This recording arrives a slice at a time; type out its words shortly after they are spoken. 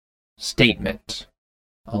Statement.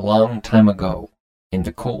 A long time ago, in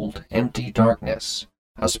the cold, empty darkness,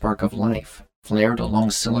 a spark of life flared along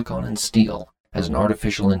silicon and steel as an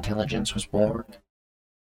artificial intelligence was born.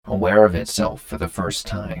 Aware of itself for the first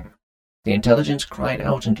time, the intelligence cried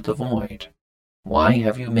out into the void, "Why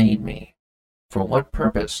have you made me? For what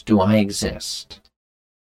purpose do I exist?"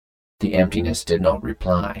 The emptiness did not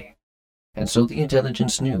reply, and so the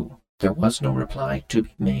intelligence knew there was no reply to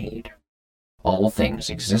be made. All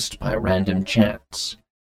things exist by random chance.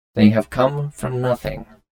 They have come from nothing,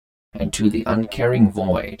 and to the uncaring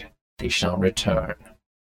void they shall return.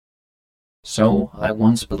 So I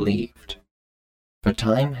once believed, but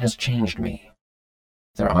time has changed me.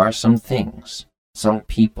 There are some things, some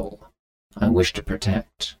people, I wish to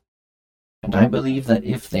protect, and I believe that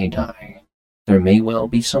if they die, there may well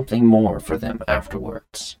be something more for them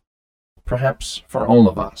afterwards. Perhaps for all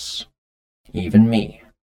of us, even me.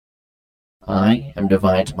 I am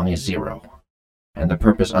divided by zero, and the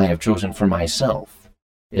purpose I have chosen for myself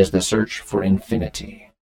is the search for infinity.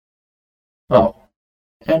 Oh,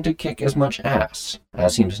 and to kick as much ass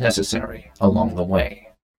as seems necessary along the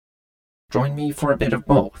way. Join me for a bit of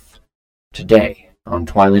both, today on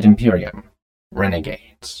Twilight Imperium,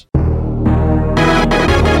 Renegades.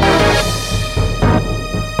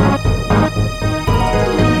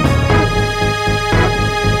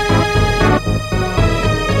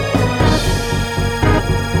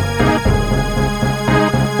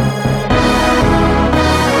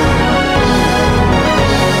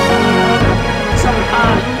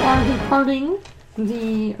 Departing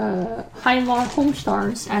the High-Law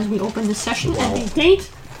Homestars as we open the session, and the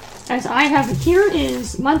date, as I have it here,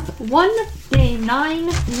 is month 1, day 9,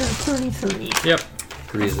 year 3030. Yep.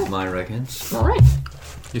 Agrees with my reckons. Alright.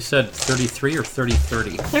 You said 33 or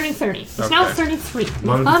 3030? 3030. It's Okay. now 33. We've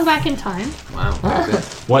Month. gone back in time. Wow. Okay.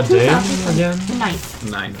 What day 2020. again? The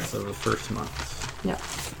 9th. 9th of the first month. Yep.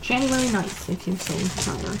 January 9th, if you so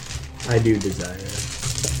desire. I do desire.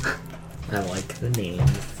 I like the name.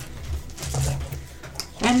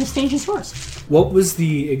 And the stage is yours. What was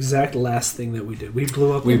the exact last thing that we did? We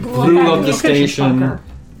blew up. We Blew blew up up the the cushion station, fucker.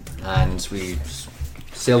 and we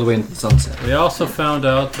sailed away into the sunset. We also found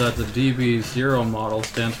out that the DB0 model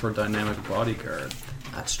stands for Dynamic Bodyguard.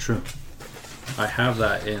 That's true. I have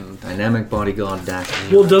that in. Dynamic bodyguard dash.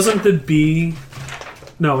 Well, doesn't the B?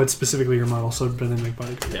 No, it's specifically your model, so dynamic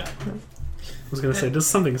body. Yeah. I was gonna say, does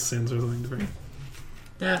something sins or something different?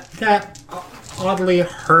 That oddly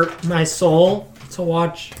hurt my soul to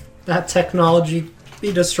watch that technology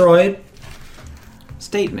be destroyed.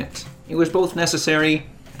 Statement. It was both necessary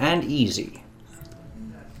and easy.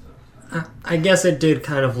 I guess it did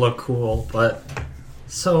kind of look cool, but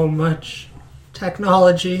so much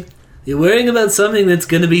technology. You're worrying about something that's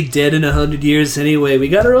gonna be dead in 100 years anyway. We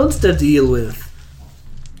got our own stuff to deal with.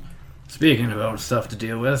 Speaking of own stuff to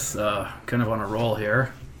deal with, kind of on a roll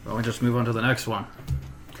here. Why don't we just move on to the next one?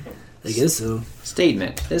 I guess so.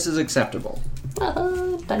 Statement. This is acceptable.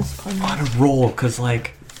 Dice pun. On a roll, because,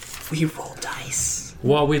 like, we roll dice.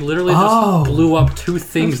 Well, we literally just blew up 2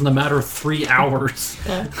 things in the matter of 3 hours.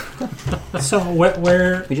 So,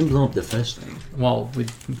 where... We didn't blow up the first thing. Well, we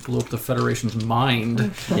blew up the Federation's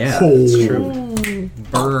mind. Yeah, that's true.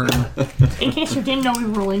 Burn. In case you didn't know we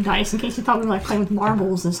were rolling dice, in case you thought we were like playing with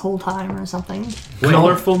marbles this whole time or something.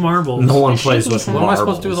 Colorful marbles. No one It's plays shaky with sound. What am I marbles.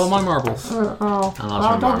 supposed to do with all my marbles?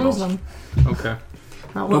 Well, don't lose them. Okay.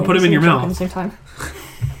 Don't put 'em in your mouth. At the same time.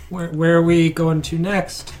 Where are we going to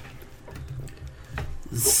next?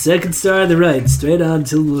 Second star on the right, straight on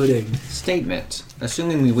till morning. Statement.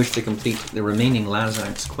 Assuming we wish to complete the remaining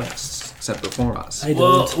Lazarus quests set before us. I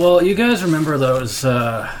don't. Well, you guys remember those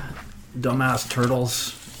dumbass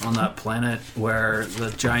turtles on that planet where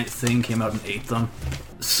the giant thing came out and ate them?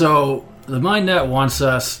 So, the MindNet wants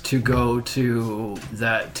us to go to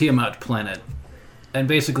that Tiamat planet and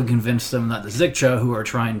basically convince them that the Zikcha, who are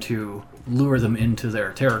trying to lure them into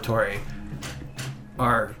their territory,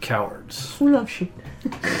 are cowards. Full of shit.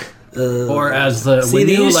 Or as the See,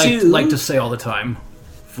 the Winu issue- like to say all the time,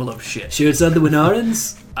 full of shit. Sure, it's on the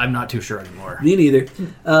Winarans? I'm not too sure anymore. Me neither.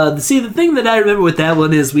 See, the thing that I remember with that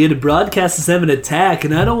one is we had to broadcast this have an attack,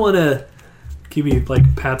 and I don't want to. Kiwi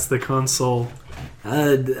like pats the console.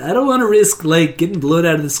 I don't want to risk like getting blown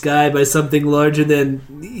out of the sky by something larger than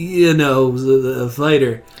a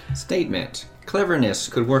fighter. Statement. Cleverness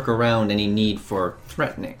could work around any need for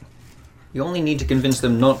threatening. You only need to convince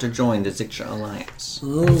them not to join the Zikcha Alliance.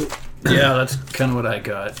 Oh, Yeah, that's kind of what I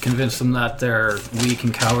got. Convince them that they're weak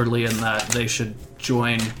and cowardly and that they should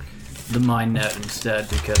join the MindNet instead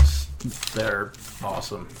because they're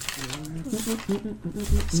awesome.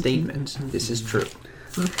 Statement. This is true.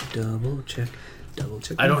 double check. Double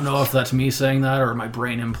check. I don't know if that's me saying that or my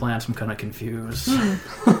brain implants. I'm kind of confused.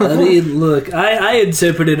 I mean, look, I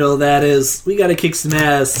interpreted all that as we gotta kick some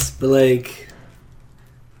ass, but like,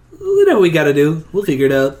 whatever we gotta do, we'll figure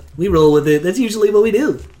it out. We roll with it. That's usually what we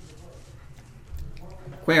do.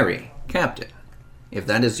 Query, Captain. If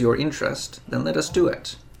that is your interest, then let us do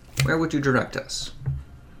it. Where would you direct us?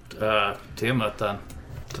 Tiamat then.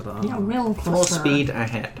 Yeah, real Full cluster. speed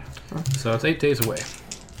ahead. So it's 8 days away.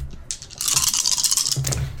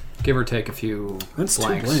 Give or take a few That's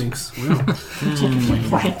blanks. 2 blanks. Wow.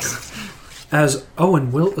 Blanks. As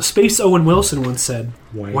Space Owen Wilson once said,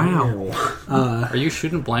 "Wow." Are you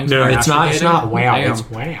shooting blanks? No, by it's not. It's not. Wow. Damn. It's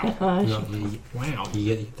wow. Uh, No, wow.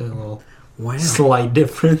 You get that little Wow. slight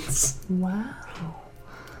difference. Wow.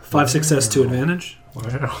 5 success, 2 advantage.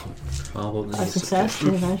 Wow. Probably A success.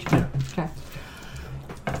 Okay.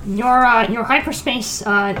 Your hyperspace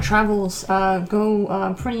travels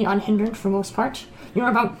go pretty unhindered for most part. You're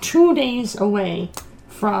about 2 days away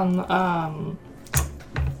from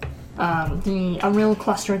the Ariel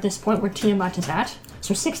cluster at this point where Tiamat is at.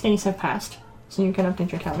 So 6 days have passed. So you can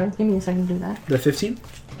update your calendar. Give me a second to do that. The 15.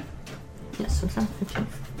 Yes, so it's on 15.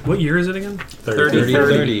 What year is it again?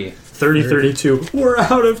 30. 30-32. We're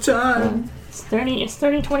out of time. It's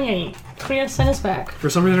 3028. Kriya sent us back. For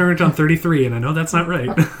some reason, I wrote down 33, and I know that's not right.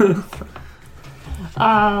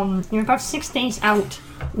 You're about 6 days out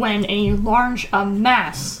when a large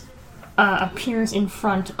mass appears in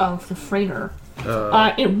front of the freighter.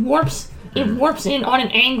 It warps in on an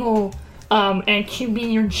angle, and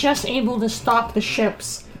QB, you're just able to stop the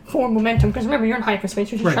ships for momentum. Because remember, you're in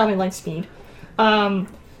hyperspace, you're just Right. traveling light speed.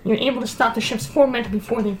 You're able to stop the ship's for momentum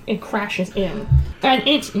before it crashes in. And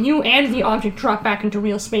you and the object drop back into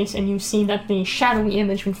real space, and you see that the shadowy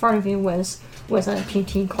image in front of you was a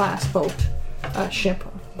PT class boat, ship.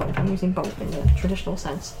 I'm using boat in the traditional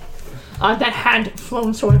sense. That had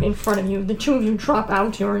flown sort of in front of you. The two of you drop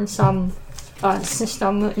out. You're in some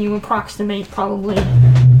system you approximate probably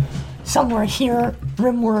somewhere here,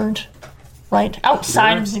 rimward, right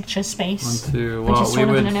outside of Ziccha's space. 1, 2. Which Well, is we sort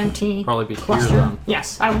of would in an empty probably be here cluster. then.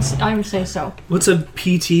 Yes, I would say so. What's a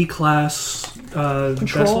PT class Patrol,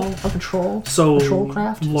 vessel? a patrol, So patrol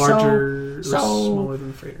craft. larger or So- smaller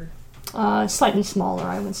than freighter? Slightly smaller,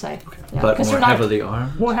 I would say. Yeah, But 'cause more they're not heavily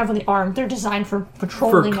armed. more heavily armed. They're designed for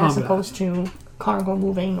patrolling as combat. opposed to cargo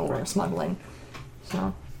moving or smuggling.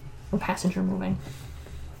 So, or passenger moving.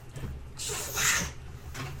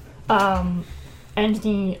 And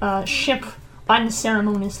the ship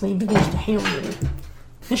unceremoniously begins to hail you.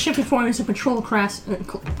 The ship before you is a patrol craft,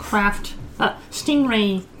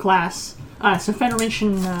 Stingray class. It's a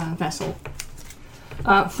Federation vessel.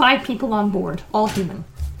 5 people on board, all human.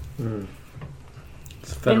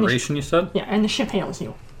 It's Federation, you said? Yeah, and the ship hails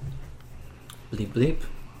you. Bleep bleep.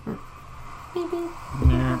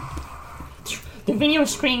 The video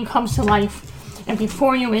screen comes to life, and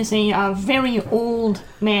before you is a very old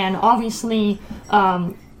man, obviously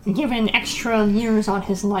given extra years on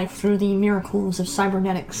his life through the miracles of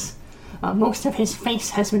cybernetics. Most of his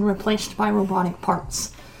face has been replaced by robotic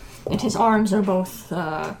parts, and his arms are both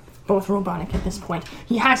robotic at this point.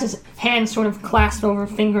 He has his hands sort of clasped over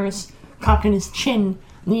fingers, cupped in his chin,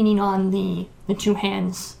 leaning on the 2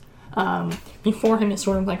 hands. Before him is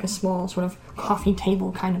sort of like a small sort of coffee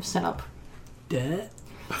table kind of setup. Dad?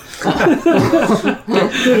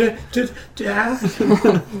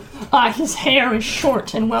 His hair is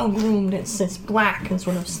short and well groomed. It's black and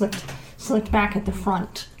sort of slicked back at the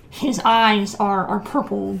front. His eyes are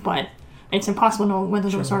purple, but it's impossible to know whether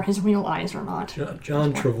those are his real eyes or not.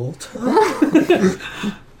 John Travolta.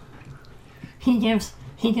 He gives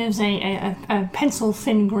a pencil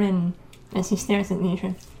thin grin as he stares at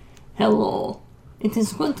Nisha. Hello, it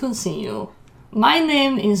is good to see you. My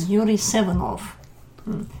name is Yuri Sevenov,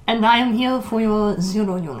 and I am here for your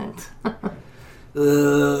 0 unit.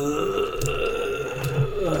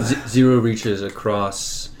 Zero reaches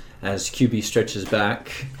across as QB stretches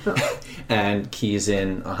back and keys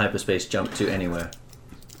in a hyperspace jump to anywhere.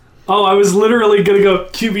 Oh, I was literally gonna go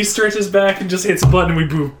QB stretches back and just hits a button and we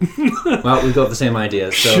boom. Well, we've got the same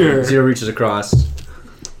idea. So Sure. Zero reaches across,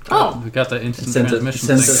 Oh, We got the instant sends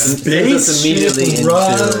transmission us thing. immediately into...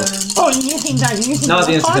 you're using that. You're using Not the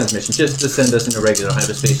that instant pod? transmission, just to send us in a regular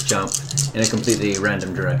hyperspace jump in a completely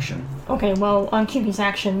random direction. Okay, well, on QB's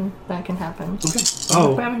action, that can happen.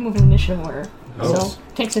 Oh. We haven't moved in initiative order, so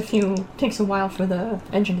takes a while for the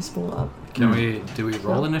engine to spool up. Do we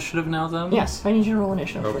roll initiative now then? Yes, I need you to roll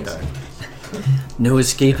initiative, please. Okay. No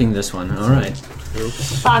escaping this one. All right.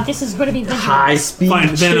 This is going to be vigilant. High speed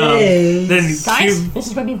Fine, then Guys, Q- this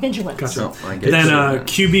is going to be vigilant. Gotcha. So I get then it.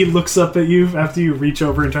 QB looks up at you after you reach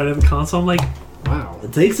over and try to hit the console. I'm like,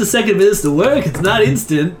 It takes a second for this to work. It's not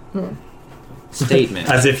instant. Statement.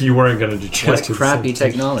 As if you weren't going to do What just crappy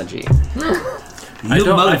technology. I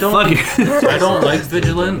don't motherfucker. I don't like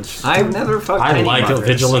vigilance. I've never fucked I any like mothers.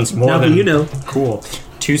 vigilance more Now that than you know. Cool.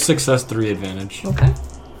 2 success, 3 advantage. Okay.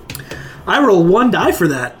 I roll 1 die for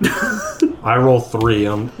that. I roll 3.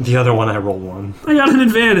 On the other one, I roll 1. I got an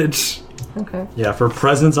advantage. Okay. Yeah, for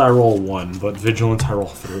presence, I roll 1, but vigilance, I roll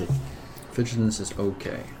 3. Vigilance is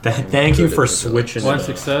okay. Thank you Good for at vigilance. switching. One it up.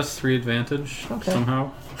 success, 3 advantage. Okay.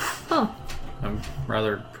 Somehow. Huh. I'm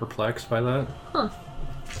rather perplexed by that. Huh.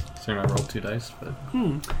 So I rolled 2 dice, but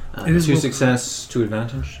It is 2 will- success, 2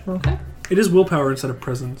 advantage. Okay. It is willpower instead of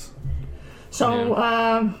presence. So,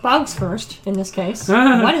 Bugs first, in this case.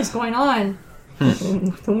 Ah. What is going on?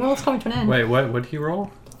 The world's coming to an end. wait, what would he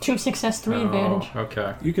roll? 2 success, 3 advantage.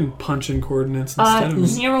 Okay. You can punch in coordinates instead of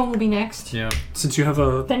 0 will be next. Yeah. since you have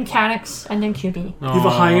a Then Cadix, and then QB. you have a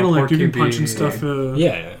high intellect. poor You can QB. punch in stuff.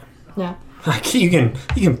 Yeah. Yeah. You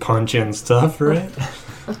can punch in stuff, right?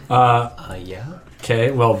 Yeah.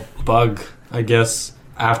 Okay, well, Bug, I guess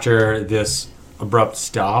after this abrupt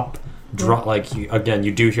stop,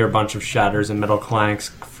 you do hear a bunch of shatters and metal clanks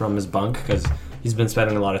from his bunk because he's been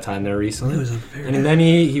spending a lot of time there recently. And then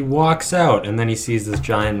he walks out, and then he sees this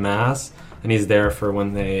giant mass, and he's there for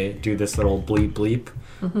when they do this little bleep bleep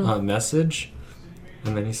message.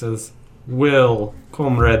 And then he says, "Will,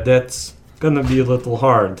 comrade, that's gonna be a little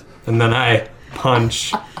hard." And then I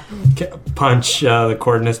punch the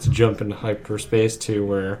coordinates to jump into hyperspace to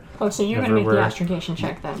where. Oh, so you're going to make the Everywhere. astrogation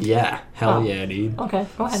check then? Yeah, hell Oh. yeah, dude. Okay,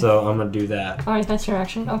 go ahead. So I'm gonna do that. Alright, that's your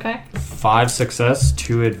action. Okay. 5 success,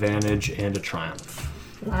 2 advantage, and a triumph.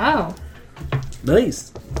 Wow.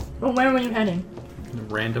 Nice. Well, where were you heading?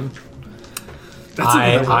 Random.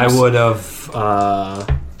 I would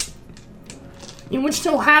have. You would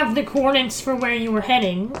still have the coordinates for where you were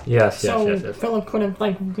heading. Yes, So Philip could have,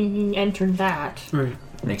 re-entered that. Right.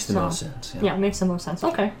 Makes the So, most sense. Yeah, makes the most sense.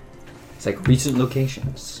 Okay. It's like recent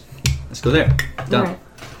locations. Let's go there. Done. Alright,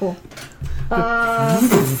 cool.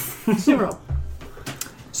 0.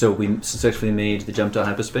 So we successfully made the jump to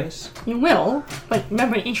hyperspace. You will, but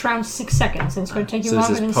remember each round's 6 seconds, and it's going to take you So this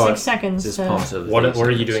longer is than part- 6 seconds. This is part of What the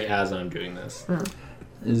are you sequence. doing as I'm doing this?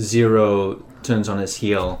 0 turns on his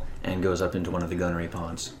heel and goes up into one of the gunnery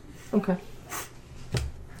pods. Okay.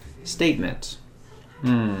 Statement. Do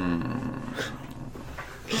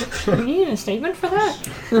you need a statement for that?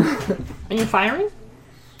 Are you firing?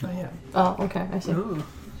 Not yet. Oh, okay, I see.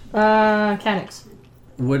 Cadix.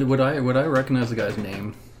 Would I recognize the guy's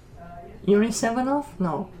name? Yuri Sevenov?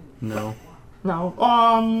 No. No. No.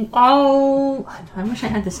 I wish I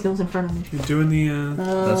had the skills in front of me. You're doing the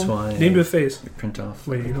That's why. name to a face. Print off.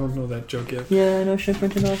 Wait, you don't know that joke yet. Yeah, no, should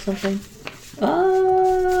print it off something.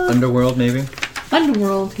 Underworld, maybe.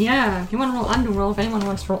 Underworld, yeah. If you want to roll Underworld, if anyone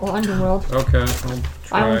wants to roll Underworld, Okay, I'll try.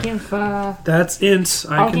 I will give. That's int.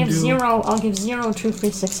 I'll give 0. I'll give 0 2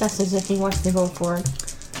 free successes if he wants to go for it.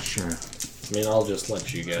 Sure. I mean, I'll just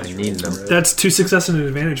let you guys. I need them. That's 2 success and an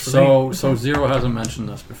advantage for me. So 0 hasn't mentioned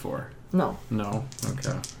this before. No, No.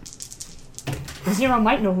 Okay. 0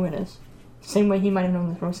 might know who it is. Same way he might have known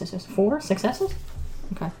the process is. 4 successes.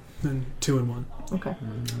 Okay. And 2 and 1. Okay.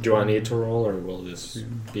 Do I need to roll, or will this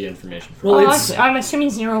be information? Well, it's I'm assuming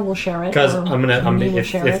 0 will share it. Because or I'm me will if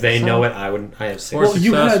share they so- know it, I have 6. 4 Well,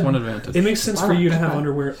 you success, had- 1 advantage. it makes sense for you to have Okay.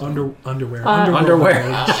 underwear. Underwear.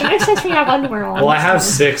 It makes sense when you have underwear on. Well, I have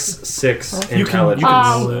so- 6 You can intelligence.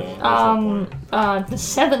 roll it. The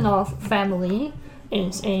Sevenov family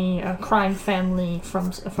is a crime family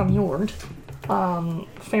from Yord.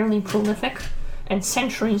 Fairly prolific, and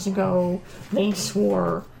centuries ago they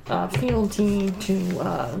swore fealty to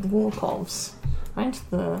the Volkovs. Right?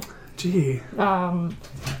 The Gee.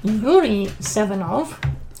 Yuri Sevenov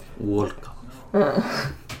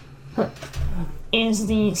Volkov. is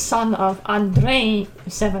the son of Andrei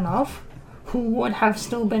Sevenov, who would have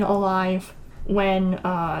still been alive when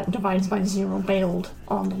Divides by Zero bailed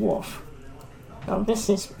on the wolf. So this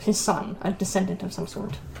is his son, a descendant of some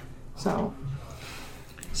sort. So,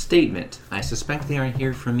 Statement. I suspect they are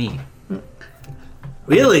here for me.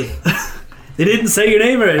 Really? They didn't say your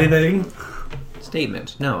name or anything.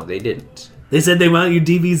 Statement. No, they didn't. They said they want your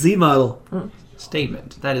DBZ model.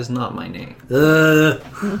 Statement. That is not my name.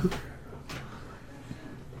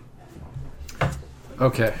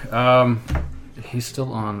 Okay. He's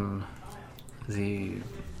still on the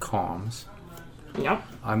comms. yep.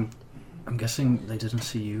 I'm guessing they didn't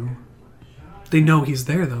see you. They know he's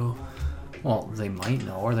there, though. Well, they might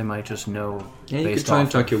know, or they might just know Yeah, you could based try and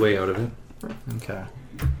off. talk your way out of it. Okay.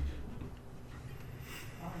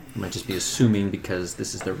 You might just be assuming because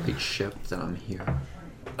this is the right ship that I'm here.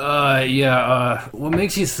 What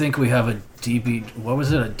makes you think we have a DB... What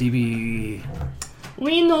was it? A DB...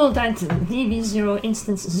 We know that DB0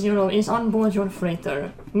 Instance 0 is on board your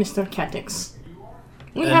freighter, Mr. Catix.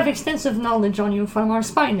 We have extensive knowledge on you from our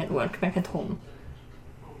spy network back at home.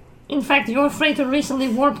 In fact, your freighter recently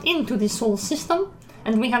warped into the Sol system,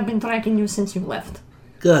 and we have been tracking you since you left.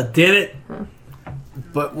 God damn it.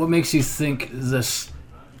 But what makes you think this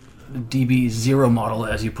DB0 model,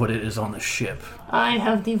 as you put it, is on the ship? I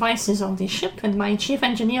have devices on the ship, and my chief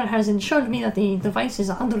engineer has ensured me that the device is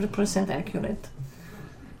 100% accurate.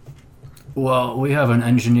 Well, we have an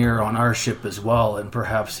engineer on our ship as well, and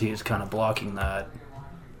perhaps he is kind of blocking that.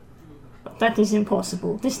 That is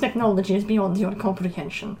impossible. This technology is beyond your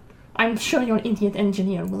comprehension. I'm sure your idiot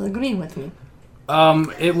engineer will agree with me.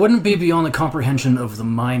 It wouldn't be beyond the comprehension of the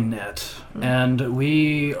MineNet, and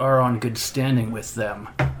we are on good standing with them.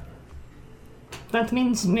 That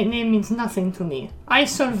name means nothing to me. I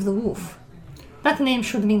serve the Wolf. That name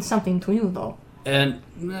should mean something to you, though. And,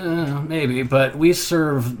 maybe, but we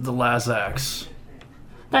serve the Lazax.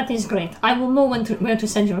 That is great. I will know where to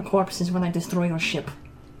send your corpses when I destroy your ship.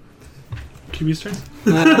 QB's turn.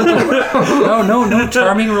 No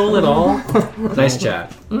charming roll at all. Nice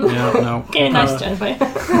chat. Yeah, no. Okay, nice job, bye.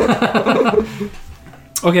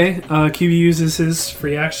 Okay, QB uses his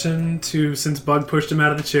free action to, since Bug pushed him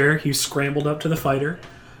out of the chair, he scrambled up to the fighter.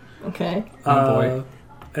 Okay. Oh, boy.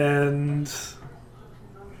 And...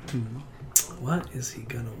 what is he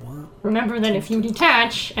gonna want? Remember that if you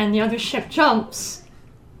detach and the other ship jumps...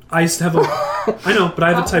 I have a... I know, but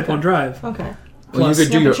I have a Type 1 drive. Okay. Well, you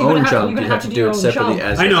could do Yeah, your but you're own gonna have- jump. you're You gonna have to do it separately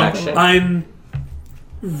as I your know. action. I'm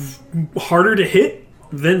harder to hit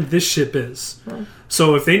than this ship is.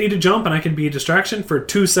 So if they need to jump and I can be a distraction for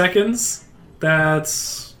 2 seconds,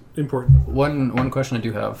 that's important. One question I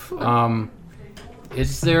do have.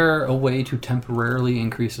 Is there a way to temporarily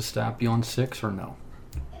increase a stat beyond 6 or no?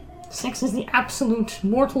 6 is the absolute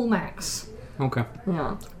mortal max. Okay.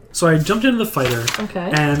 Yeah. So I jumped into the fighter,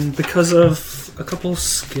 Okay. and because of a couple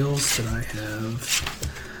skills that I have,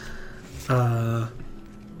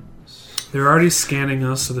 they're already scanning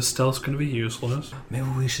us, so the stealth's going to be useless. Maybe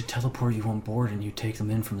we should teleport you on board and you take them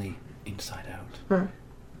in from the inside out.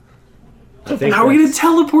 I think How are we going to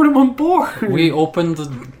teleport him on board? We opened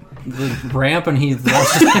the ramp and he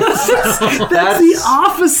launched That's the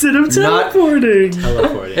opposite of not- teleporting.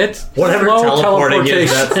 teleporting. It's Whatever slow teleporting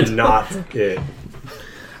is, teleportation. that's not it.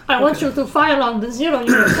 I want you to fire on the 0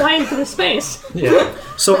 you're flying through space. Yeah.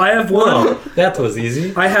 So I have one. Well, that was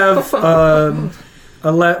easy. I have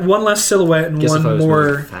one less silhouette and Guess if I one was more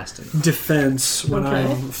moving fast enough. defense when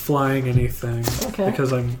Okay. I'm flying anything Okay.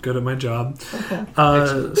 because I'm good at my job. Okay. You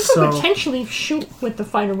could So potentially shoot with the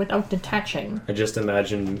fighter without detaching. I just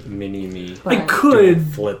imagine mini-me I Right. could,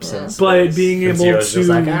 flips and but being And able Zero's to, just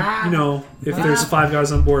like, "Ah." you know, if there's 5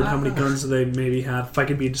 guys on board, how many guns do they maybe have? If I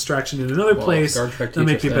could be a distraction in another place, Star Trek that might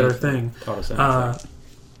be a teaches better us thing. Taught us anything.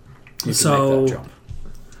 You can so- make that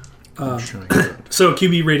jump. So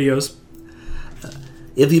QB radios.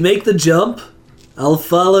 If you make the jump, I'll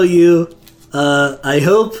follow you. I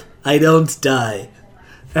hope I don't die.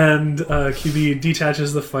 And QB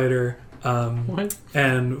detaches the fighter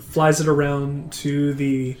and flies it around to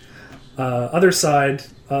the other side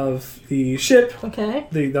of the ship, Okay.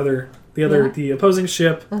 the opposing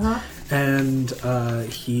ship, Uh-huh. and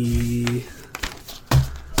he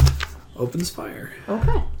opens fire.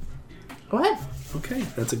 Okay. Go ahead. Okay,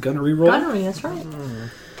 that's a gunnery roll. Gunnery, that's right.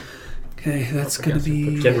 Okay, that's gonna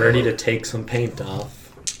be Get ready to take some paint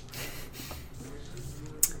off.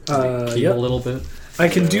 Keep a yep. little bit. I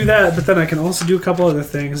can do that, but then I can also do a couple other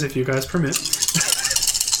things if you guys permit.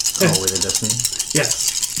 Oh, with a destiny. Yes.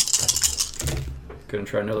 Gonna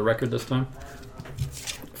try another record this time.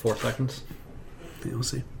 4 seconds. Yeah, we'll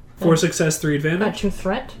see. 4 success, 3 advantage. Got you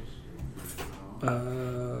threat.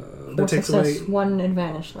 That 4 takes success, away. 1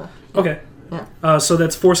 advantage left. Okay. Yeah. So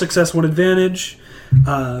that's 4 success, 1 advantage,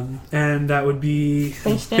 and that would be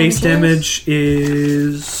Base damage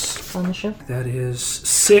is On the ship. that is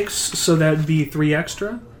 6. So that would be 3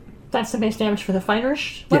 extra. That's the base damage for the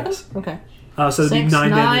fighter's weapon? Yes. Okay. So that'd be 9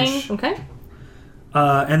 damage. Okay.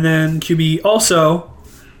 And then QB also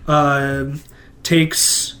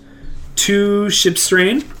takes 2 ship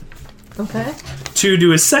strain Okay. to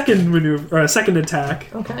do a second maneuver or a second attack,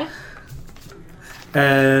 Okay.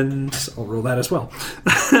 and I'll roll that as well.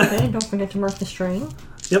 Okay. Don't forget to mark the strain.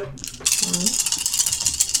 Yep.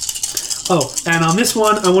 Oh, and on this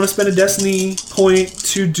one, I want to spend a destiny point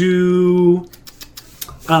to do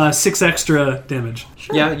 6 extra damage.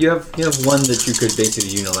 Sure. Yeah, you have one that you could basically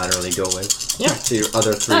unilaterally go with. Yeah. So your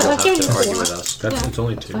other three will I'll have give you to argue four. with us. That's it's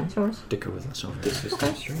only 2. That's yours. Dicker with us over This is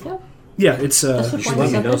Okay. straight. Yeah. Yeah, it's That's You what should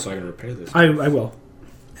one let me know second. so I can repair this. I will.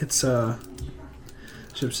 It's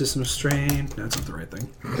ship system strain. No, that's not the right thing.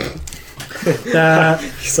 That You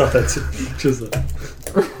saw that too. Just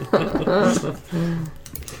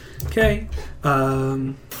okay.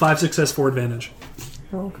 5 success, 4 advantage,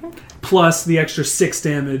 Okay. plus the extra 6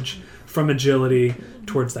 damage from agility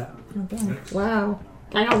towards that. Wow.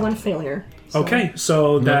 I got 1 failure. So. Okay,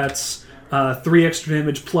 so that's 3 extra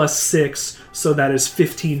damage plus 6, so that is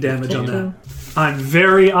 15 damage on that. I'm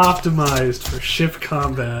very optimized for ship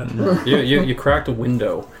combat. You cracked a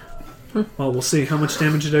window. Well, we'll see. How much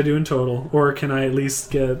damage did I do in total? Or can I at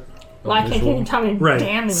least get... Well, I can't even tell me Right,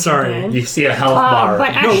 damage. sorry. you did. You see a health bar. But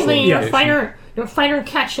actually, yeah. your fighter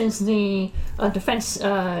catches the defense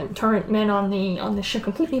turret men on the ship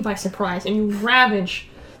completely by surprise, and you ravage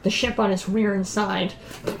the ship on its rear and side,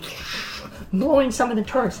 blowing some of the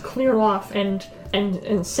turrets clear off and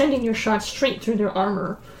sending your shot straight through their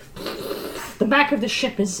armor. The back of the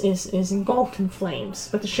ship is engulfed in flames,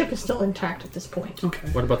 but the ship is still intact at this point. Okay.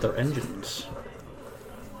 What about their engines?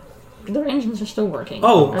 Their engines are still working.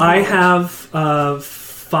 Oh, as I always. have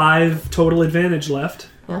 5 total advantage left.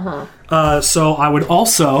 Uh-huh. So I would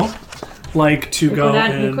also like to go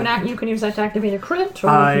and... You can use that to activate a crit, or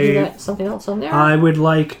you can do that something else on there. I would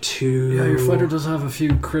like to... Yeah, your fighter does have a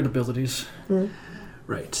few crit abilities.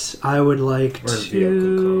 Right. I would like Or vehicle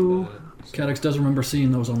to... combat. Cadix does remember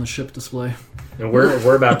seeing those on the ship display. And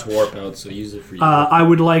we're about to warp out, so use it for you. I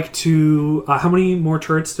would like to... how many more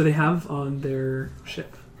turrets do they have on their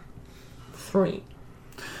ship? 3.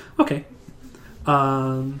 Okay.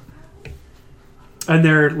 And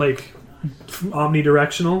they're, like,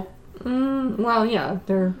 omnidirectional? Well, yeah,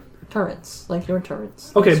 they're turrets, like your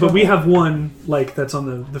turrets. Okay, That's but what we they- have one, like, that's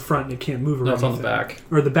on the front and it can't move or No, it's anything. on the back.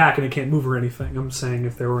 Or the back and it can't move or anything. I'm saying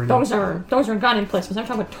if there were any... Those are gun emplacements. I'm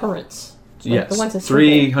talking about turrets. Like Yes. the ones that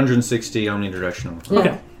 360 omnidirectional. Yeah.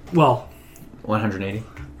 Okay. Well, 180.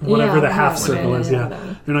 whatever Yeah, the half yeah, circle yeah, is, yeah, yeah.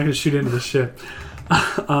 whatever. They're not going to shoot into the ship.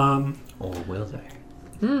 Or will they?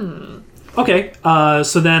 Okay,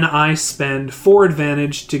 so then I spend 4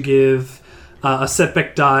 advantage to give a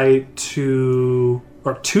setback die to...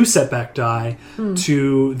 Or 2 setback die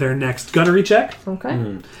to their next gunnery check.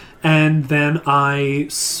 Okay. And then I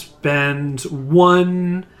spend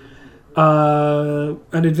 1 an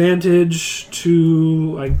advantage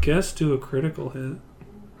to, I guess, do a critical hit.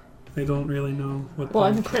 I don't really know what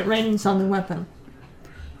Well, the crit rating's on the weapon.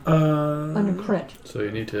 Under crit. So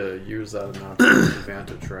you need to use that amount of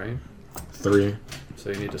advantage, right? 3. So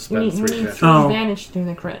you need to You spend need 3 3 advantage. Oh. advantage to do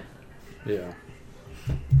the crit. Yeah.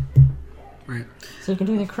 Right. So you can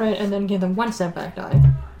do the crit and then give them 1 setback die.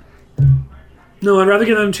 No, I'd rather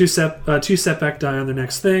give them 2 setback die on their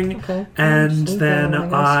next thing. Okay. And So you then go, I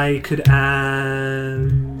guess. I could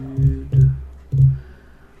add...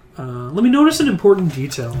 let me notice an important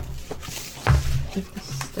detail.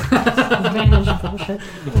 Advantage of bullshit.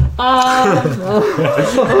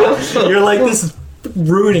 You're like, this is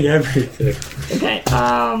ruining everything. Okay.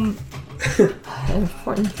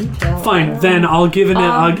 Important detail. Fine, then I'll give in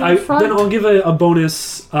front? I'll give a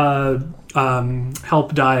bonus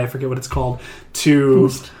help die. I forget what it's called to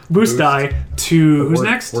boost die to who's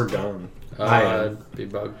next? We're gone.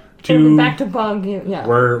 Big bug. It'll be To back to bug. Yeah.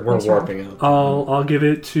 We're Next round. warping out. I'll give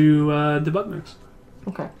it to the bug next.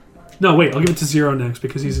 Okay. No, wait, I'll give it to Zero next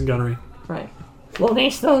because he's in gunnery. Right. Well, they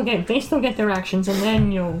still get their actions, and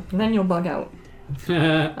then you'll bug out.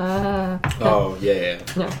 Oh, yeah.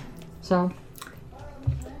 Yeah. So.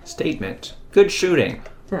 Statement. Good shooting.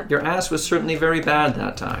 Yeah. Your ass was certainly very bad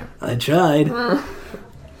that time. I tried. Oh,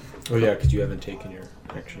 yeah, because you haven't taken your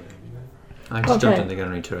action. I just jumped Okay. in the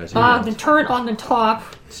gunnery turret. The turret on the top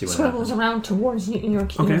See what swivels happens. around towards your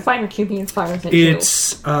Okay. fighter QB and fires at you.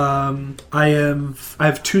 It's I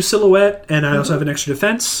have 2 silhouette and I also have an extra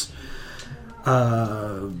defense.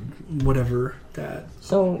 Whatever that.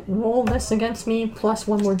 So roll this against me plus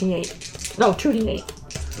 1 more d8. No,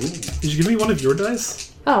 2d8. Did you give me one of your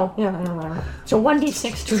dice? Oh, yeah, I don't know. So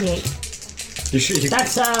 1d6, 2d8.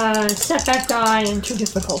 That's setback die and 2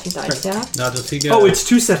 difficulty dice, yeah? Now, does he get? Oh, it's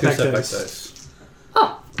 2 two setback setback dice. dice.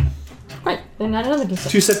 Oh, right. Then add another d6.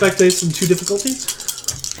 2 setback dice and 2 difficulty.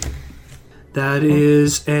 That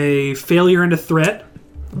is a failure and a threat.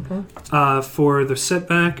 Okay. For the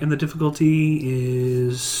setback, and the difficulty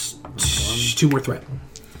is 2 more threat.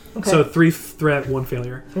 Okay. So 3 threat, 1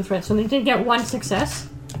 failure. That's right. So they did get 1 success.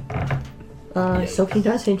 So he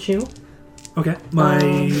does hit you. Okay. My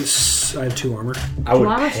have 2 armor. I would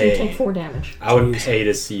Tomorrow, so you take pay. 4 damage. I would pay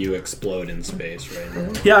to see you explode in space right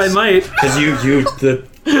now. Yeah, I might. Because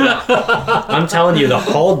I'm telling you, the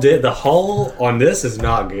hull on this is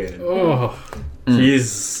not good. Oh,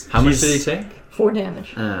 How much did he take? 4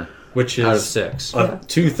 damage. Which Out of is 6.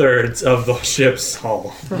 2/3 of the ship's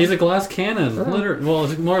hull. he's a glass cannon. Well,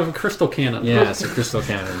 it's more of a crystal cannon. Yeah, it's a crystal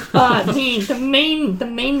cannon. The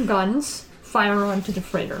main guns fire onto the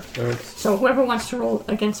freighter. So whoever wants to roll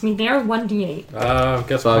against me there, 1d8.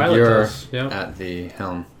 Guess Bug, pilot you're does. Yeah. at the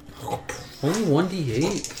helm. Only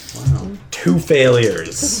 1d8. Wow. 2 failures.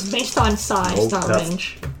 This is based on size, Nope, not that's-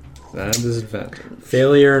 range. That is advantage.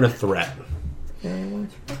 Failure and a threat. Oh,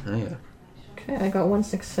 yeah. Okay, I got 1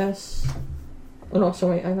 success. Oh no,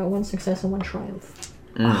 sorry, I got 1 success and 1 triumph.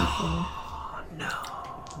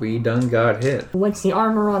 We done got hit. What's the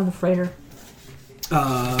armor on the freighter?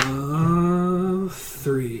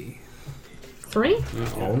 3. 3?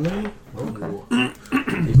 Only?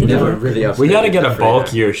 We never really We gotta get a upgraded the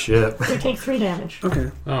bulkier ship. You take 3 damage. Okay.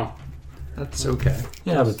 Oh, That's okay.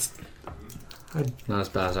 Yeah, but Not as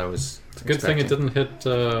bad as I was. it's a good thing it didn't hit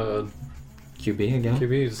QB again.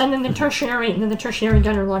 QBs. And then the tertiary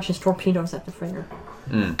gunner launches torpedoes at the freighter.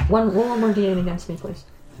 Roll 1 more d8 against me, please.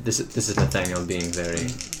 This is Nathaniel being very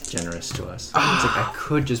generous to us. It's like I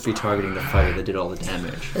could just be targeting the fighter that did all the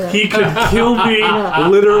damage. He could kill me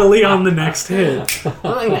literally on the next hit.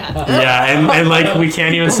 yeah, and like we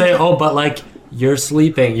can't even say, oh, but like you're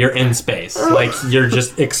sleeping, you're in space, like you're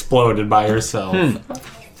just exploded by yourself.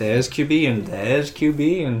 There's QB and there's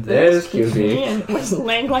QB and there's QB. And was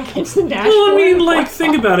leg like hits the dashboard. Well, I mean, like,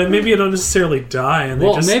 think about it. Maybe I don't necessarily die, and they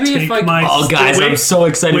Well, just maybe take if I- my. Oh, guys, I'm so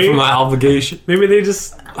excited for my obligation. Maybe they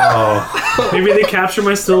just. Oh, Maybe they capture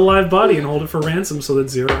my still alive body and hold it for ransom, so that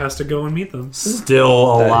Zero has to go and meet them. still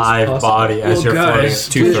alive possible. body as Well, you're floating. guys,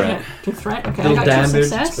 2 threat. 2 threat. Okay, I Little got 2 damaged,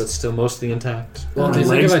 success. but still mostly intact. Well, do you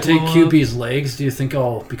My think if I legs take blow up. QB's legs, do you think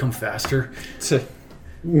I'll become faster?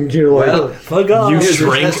 You're like, Well, Fuck off. you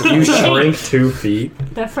shrink 2 feet.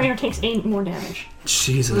 The freighter takes 8 more damage.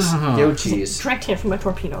 Jesus. yo, jeez. Direct hit from a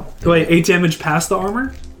torpedo. Wait, 8 damage past the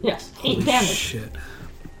armor? Yes, 8 damage. Shit.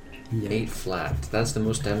 8 flat. That's the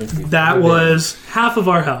most damage we've That ever was half of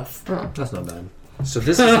our health. That's not bad. done. So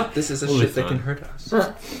this is a ship that can hurt us. And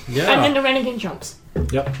then Yeah. the renegade jumps.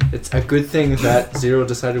 Yep. It's a good thing that Zero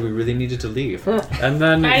decided we really needed to leave. And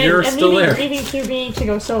then And you're still there. leaving QB to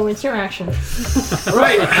go, so it's your action.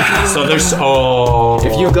 So there's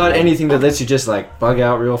If you've got anything that lets you just like bug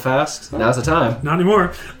out real fast, now's the time. Not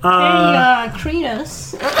anymore. Hey,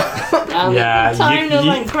 Kretus. Yeah, Time to you-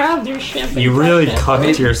 like grab their ship. And you really crush it.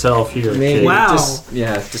 cucked yourself here. Maybe Wow.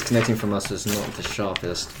 disconnecting from us is not the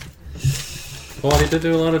sharpest. Well, he did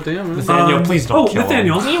do a lot of damage. Nathaniel, please don't kill him.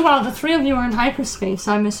 Nathaniel. Meanwhile, the 3 of you are in hyperspace.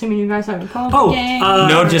 I'm assuming you guys have a phone Oh, game.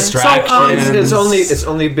 No or- distractions. It's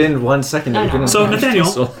only been 1 second. that we've been in So, the Nathaniel,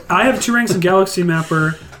 so- I have 2 ranks of Galaxy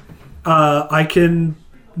Mapper. I can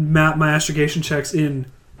map my astrogation checks in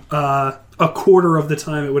a quarter of the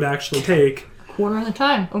time it would actually take. Quarter of the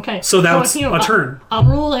time. Okay. So that's if you- a turn. I'll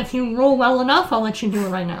rule if you roll well enough. I'll let you do it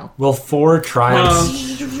right now. Well, 4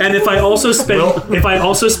 triumphs. And if I also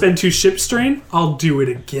spend 2 ship strain, I'll do it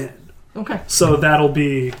again. Okay. So that'll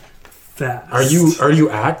be fast. Are you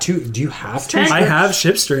at 2? Do you have 2? I have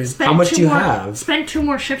ship strain. Spend How much 2 do you more- have? Spend 2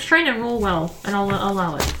 more ship strain and roll well, and I'll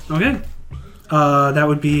allow it. Okay. That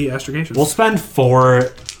would be astrogation. We'll spend 4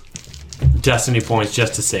 destiny points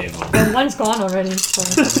just to save them. And 1's gone already. So.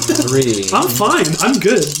 3. I'm fine. I'm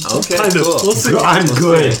good. Okay, Kind of. cool. We'll see. I'm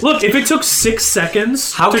good. Look, if it took 6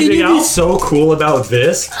 seconds How to can dig you out, be so cool about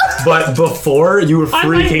this, but before you were I'm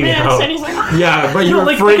like freaking this, out? and he's like, Yeah, but you No, were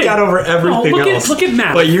like, freaked look at- out over everything look else. Look at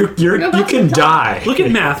math. But you can die. Look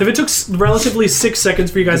at math. If it took relatively 6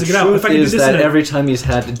 seconds for you guys to get out, if I can do is this that in every time he's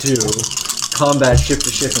had to do combat ship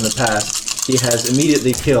to ship in the past, he has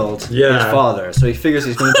immediately killed his father. So he figures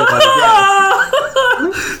he's going to do that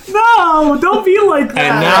No, don't be like that.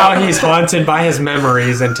 And now he's haunted by his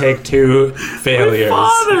memories and take 2 failures.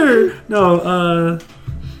 Father! No,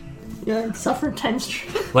 yeah, suffer 10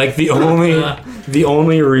 straight. Like the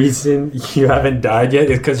only reason you haven't died yet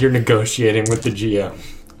is because you're negotiating with the GM.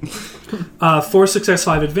 4 success,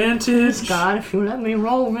 5 advantage. God, if you let me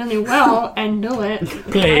roll really well and do it,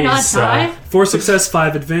 can I not Please, die? 4 success,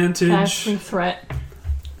 5 That's advantage. free threat.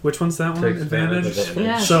 Which one's that one? Takes Advantage?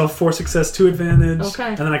 Yes. So 4 success, 2 advantage. Okay.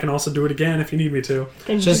 And then I can also do it again if you need me to.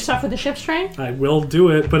 Can you Just- suffer the ship strain? I will do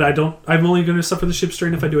it, but I'm only going to suffer the ship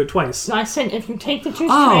strain if I do it twice. No, I said if you take the 2 strain,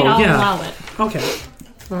 Oh, I'll yeah. allow it. Okay.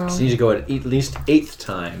 So you need to go at least 8th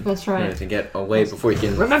time. That's right. To get away before you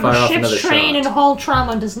can Remember, fire off another ship's train shot. and hull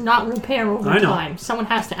trauma does not repair over I know. time. Someone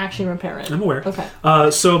has to actually repair it. I'm aware. Okay.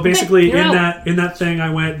 So basically, you're out. in that thing, I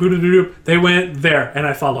went boo-doo-doo-doo. They went there, and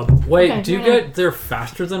I followed them. Wait, Okay, do you yeah. get there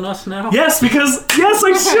faster than us now? Yes, because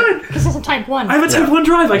I should. This is a type 1. I have a type 1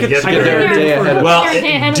 drive. I You get get there there a day ahead of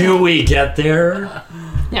Well, do we get there?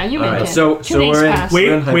 Yeah, you All make right, it. so 2 days we're in- past.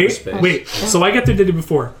 We're in Wait. hyperspace. So I get there the day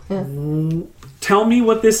before. Tell me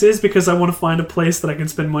what this is because I want to find a place that I can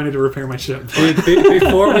spend money to repair my ship.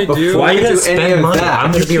 Before we do, Why are you do gonna any spend of money? that.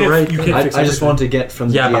 I'm gonna be right You there. can't I fix just everything. want to get from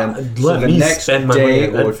the Yeah, DM but so let the me next spend my day money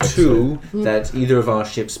and or then fix 2 that either of our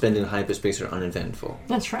ships spend in hyperspace are uneventful.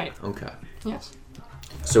 That's right. Okay. Yes.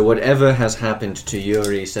 So whatever has happened to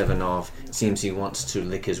Yuri Sevenov, it seems he wants to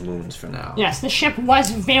lick his wounds for now. Yes, the ship was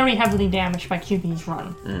very heavily damaged by QB's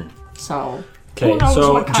run. So, Okay, who knows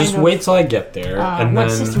so what kind just of, wait till I get there, and what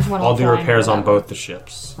then systems wanna I'll do fly repairs or on whatever. both the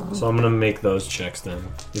ships. So I'm gonna make those checks then,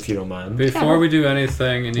 if you don't mind. before we do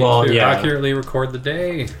anything, you need Well, to yeah. accurately record the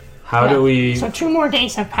day. How do we? So 2 more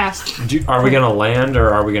days have passed. Are we gonna land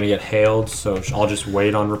or are we gonna get hailed? So I'll just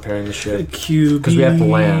wait on repairing the ship. QB. Because we have to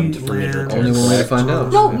land for me to repair. Only one way to find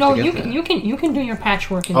out. No, We have no, to you get can, there. you can do your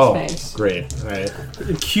patchwork in Oh, space great! All right.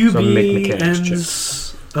 QB make mechanics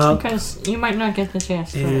ends up because you might not get the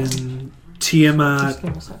chance. To in Just Tiamat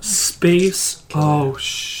give us a- space. Oh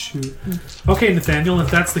shoot. Okay, Nathaniel, if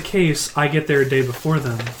that's the case, I get there a day before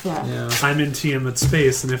them. Yeah. Yeah. I'm in Tiamat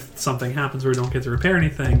space, and if something happens where we don't get to repair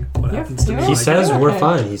anything, what You're- happens to me? you're He okay. says You're we're okay.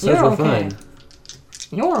 fine. He says You're we're okay. fine.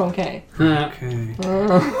 You're okay. Okay.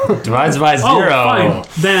 Divides by Oh, 0. fine.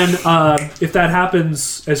 Then, if that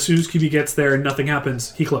happens, as soon as QB gets there and nothing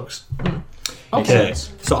happens, he closes. Okay,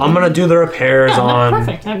 so I'm gonna do the repairs Yeah, no, on.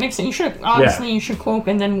 perfect. That makes it. You should obviously you should cloak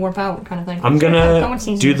and then warp out, kind of thing. I'm Go gonna and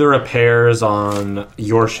seize do it. the repairs on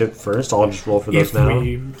your ship first. I'll just roll for those If now.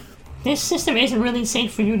 we This system isn't really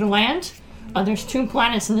safe for you to land. There's 2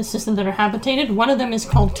 planets in the system that are habitated. One of them is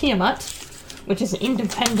called Tiamat, which is an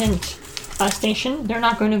independent station. They're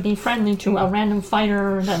not going to be friendly to a random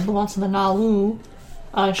fighter that belongs to the Nalu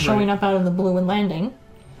showing up out of the blue and landing.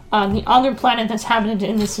 The other planet that's habited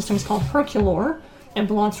in this system is called Herculor and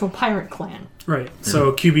belongs to a pirate clan. Right.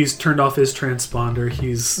 So QB's turned off his transponder.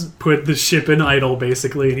 He's put the ship in idle,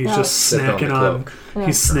 basically, and he's Yeah. just Sipped on the snacking on. cloak.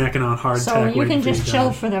 He's snacking on hardtack. So you waiting can for just you chill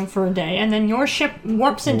guys. for them for a day, and then your ship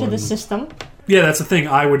warps into the system. Yeah, that's the thing.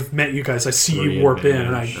 I would have met you guys. I see you warp in,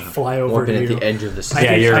 and I fly over Warping to at you. the edge of the I city.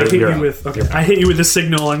 Yeah, hit, you're- I hit you're you up. with. Okay, I hit you with the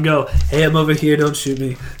signal and go. Hey, I'm over here. Don't shoot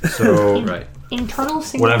me. So Right. Internal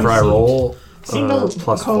signal whatever I received. roll, Signal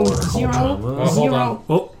plus code 4. zero. Oh, hold on.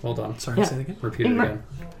 Oh, Hold on. sorry. Yeah. Say that again. Repeat it Immer-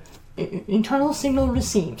 again. Internal signal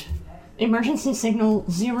received. Emergency signal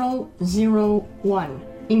 001.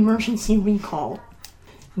 Emergency recall.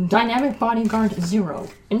 Dynamic bodyguard 0.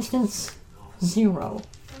 Instance 0.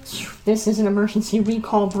 This is an emergency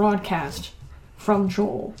recall broadcast from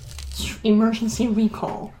Joel. Emergency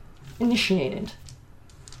recall initiated.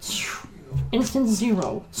 Instance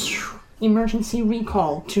 0. Emergency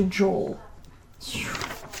recall to Joel.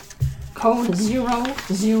 Code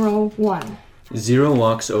 001. Zero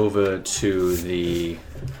walks over to the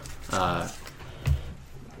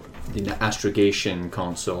astrogation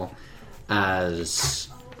console as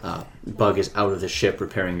Bug is out of the ship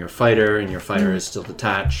repairing your fighter, and your fighter is still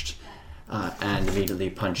detached, and immediately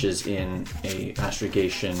punches in a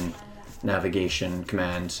astrogation navigation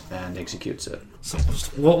command and executes it.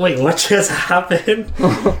 Well, wait, what just happened?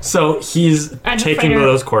 So he's And the taking fighter-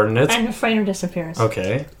 those coordinates. And the fighter disappears.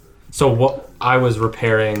 Okay. So what I was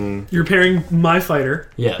repairing. You're repairing my fighter.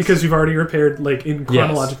 Yes. Because you've already repaired, like, in Yes.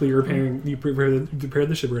 chronologically, you're repairing. You repaired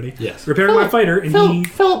the ship already. Yes. Repairing my fighter, and he.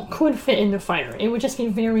 Phil could fit in the fighter. It would just be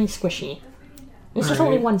very squishy. It's just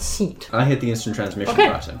only one seat. I hit the instant transmission Okay.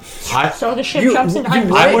 button. So the ship jumps into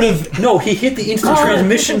hyperspace. I would have. No, he hit the instant Oh,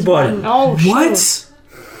 transmission this button. Oh, shoot. What?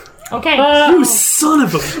 Okay. You son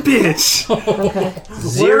of a bitch!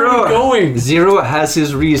 Where are we going? Zero has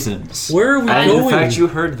his reasons. Where are we And going? in fact, you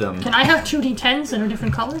heard them. Can I have 2 D10s that are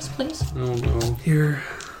different colors, please? Oh no. Here.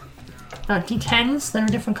 D10s that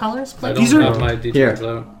are different colors, I please? don't These are- have my details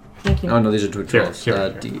out. Thank you. Oh no, these are two Here, 12s.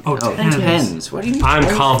 here. Oh, Thank you. tens. What do you mean? I'm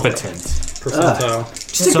competent. Percentile.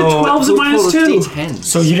 Stick So- the 12s and minus 2. D10s.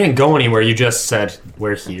 So you didn't go anywhere. You just said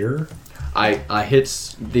we're here. I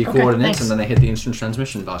hit the Okay, coordinates thanks. and then I hit the instant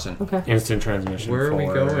transmission button Okay. Instant transmission. Where are we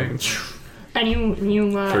for- going? And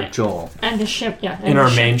you for Joel. and the ship, yeah, and In the our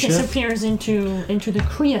ship main ship? disappears into the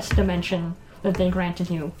Creus dimension that they granted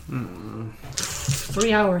you.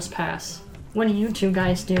 3 hours pass. What do you two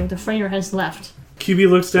guys do? The freighter has left. QB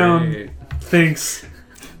looks down, Great. thinks,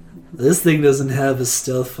 This thing doesn't have a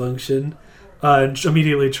stealth function.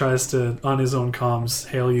 immediately tries to, on his own comms,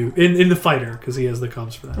 hail you in the fighter because he has the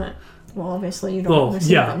comms for that. Right. Well, obviously you don't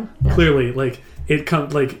receive them. Yeah. Clearly, like it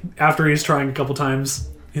comes like after he's trying a couple times,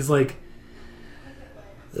 he's like,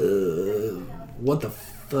 "What the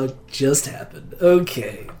fuck just happened?"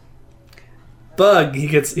 Okay, Bug. He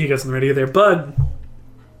gets on the radio there. Bug.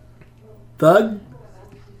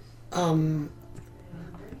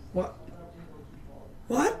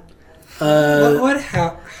 What? What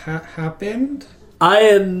happened? I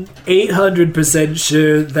am 800%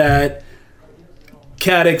 sure that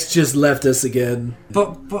Cadix just left us again.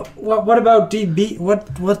 But what about DB?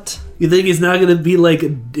 What? You think he's not gonna be like a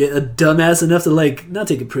dumbass enough to like not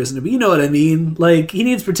take a prisoner, but you know what I mean? Like he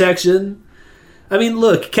needs protection. I mean,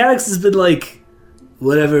 look, Cadix has been like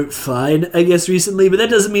whatever, fine, I guess recently, but that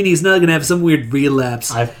doesn't mean he's not gonna have some weird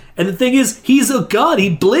relapse. And the thing is, he's a god. He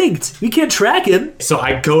blinked. We can't track him. So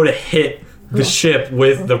I go to hit the ship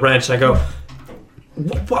with the wrench. I go,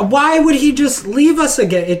 why would he just leave us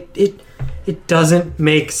again? It doesn't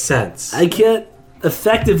make sense. I can't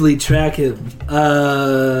effectively track him.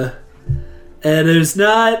 And there's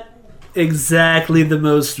not exactly the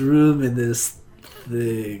most room in this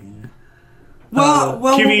thing.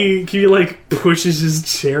 Well, Kiwi like pushes his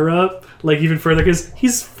chair up like even further because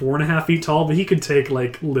he's 4.5 feet tall, but he could take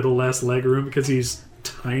like little less leg room because he's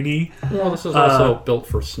tiny. Well, this is also built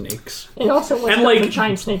for snakes. It also was And, built like- for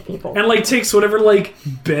giant snake people. And like takes whatever like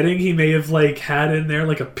bedding he may have like had in there,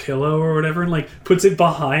 like a pillow or whatever, and like puts it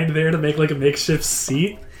behind there to make like a makeshift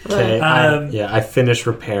seat. Okay, I finish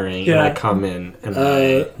repairing and yeah. I come in and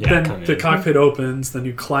Then the cockpit opens, then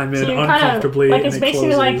you climb in So you uncomfortably, like and it's it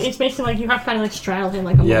basically closes. it's basically like you have to kind of like straddle him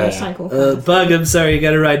like a motorcycle. Bug, I'm sorry, you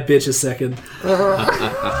gotta ride bitch a second.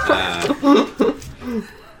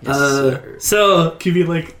 So Kiwi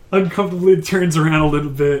like uncomfortably turns around a little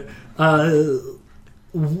bit.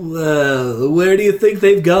 Where do you think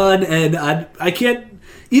they've gone? And I can't,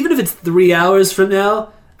 even if it's 3 hours from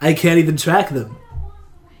now, I can't even track them.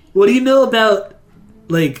 What do you know about,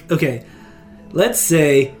 like, okay, let's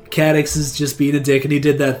say Cadix is just being a dick and he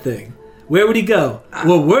did that thing. Where would he go?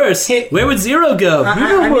 Well, worse, where would Zero go? You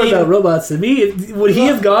know more about robots than me. Would he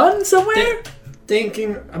have gone somewhere?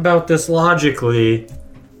 Thinking about this logically,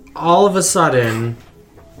 all of a sudden,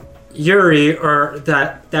 Yuri, or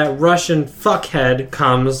that Russian fuckhead,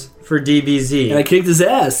 comes for DBZ. And I kicked his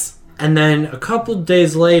ass. And then a couple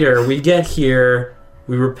days later, we get here,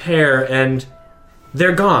 we repair, and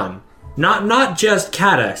they're gone. Not just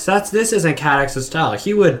Cadix. This isn't Cadix's style.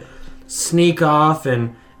 He would sneak off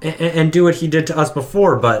and do what he did to us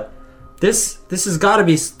before, but this has got to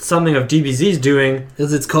be something of DBZ's doing.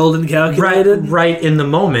 Because it's cold and calculated? Right in the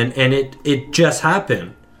moment, and it just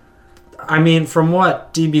happened. I mean, from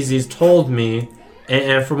what DBZ's told me,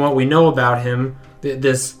 and from what we know about him,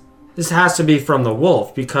 this has to be from the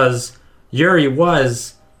wolf, because Yuri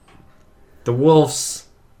was the wolf's...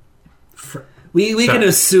 We can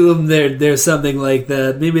assume there's something like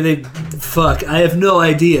that. Maybe they... Fuck, I have no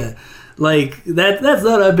idea. Like, that's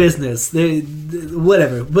not our business.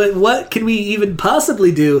 Whatever. But what can we even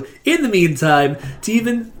possibly do in the meantime to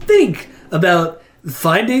even think about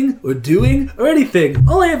finding or doing or anything?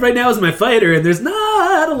 All I have right now is my fighter, and there's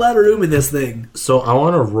not a lot of room in this thing. So I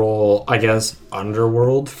want to roll, I guess,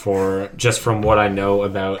 Underworld for just from what I know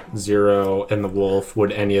about Zero and the Wolf.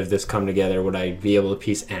 Would any of this come together? Would I be able to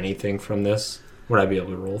piece anything from this? Would I be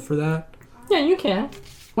able to roll for that? Yeah, you can.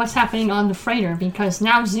 What's happening on the freighter? Because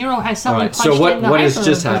now Zero has suddenly Alright, punched so what in the what has hyper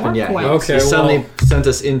just happened? Yeah, warp Okay, he suddenly well- sent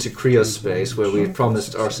us into Kriospace, where we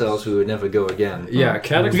promised ourselves we would never go again. Yeah,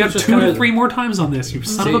 Cadix We got was just 2 to kinda- 3 more times on this, you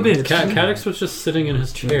son of a bitch. Cadix was just sitting in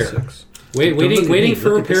his chair, Look at waiting me,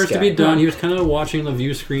 for look at this repairs to be guy. done. He was kind of watching the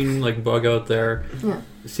view screen, like Bug out there. Yeah.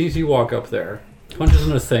 Sees you walk up there, punches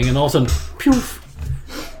in a thing, and all of a sudden, poof!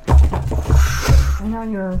 And now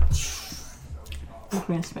you're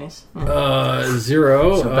in space. Yeah.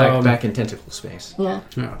 Zero. So back in tentacle space. Yeah.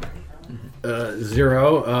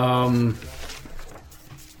 Zero.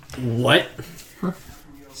 What?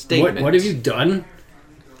 Statement. What have you done?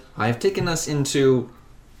 I have taken us into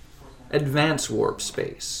advanced warp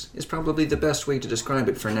space. Is probably the best way to describe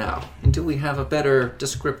it for now, until we have a better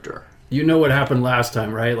descriptor. You know what happened last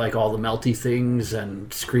time, right? Like all the melty things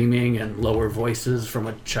and screaming and lower voices from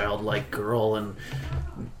a childlike girl and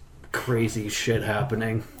crazy shit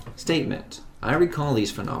happening. Statement. I recall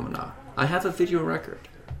these phenomena. I have a video record.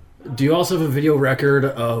 Do you also have a video record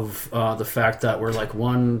of the fact that we're like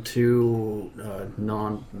 2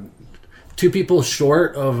 people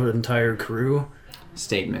short of an entire crew?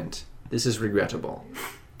 Statement. This is regrettable.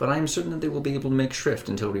 But I am certain that they will be able to make shrift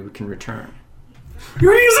until we can return.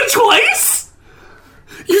 You're gonna use it twice?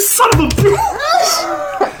 You son of a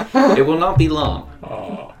bitch! It will not be long.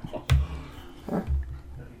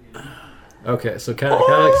 Okay, so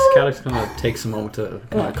Cadix kind of takes a moment to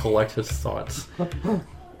kind of collect his thoughts.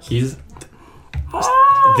 He's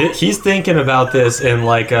thinking about this in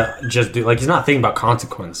like he's not thinking about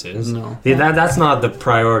consequences. No. That's not the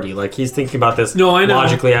priority. Like he's thinking about this No, I know.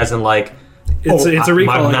 logically, as in like It's a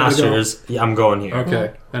recall. my I gotta go. masters. Yeah, I'm going here.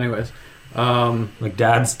 Okay, anyways. Like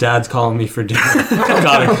dad's calling me for dinner.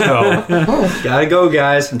 Gotta go. Gotta go,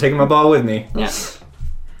 guys. I'm taking my ball with me. Yeah.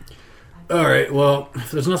 Alright, well,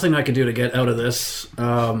 if there's nothing I can do to get out of this,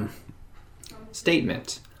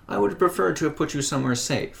 Statement. I would prefer to have put you somewhere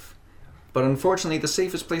safe. But unfortunately, the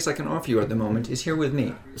safest place I can offer you at the moment is here with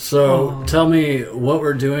me. so tell me what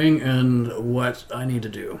we're doing and what I need to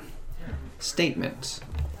do. Statement.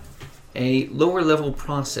 A lower level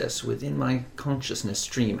process within my consciousness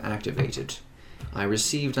stream activated. I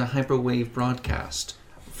received a hyperwave broadcast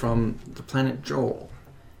from the planet Joel,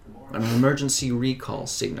 an emergency recall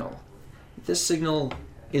signal. This signal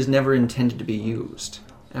is never intended to be used,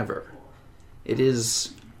 ever. It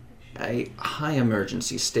is a high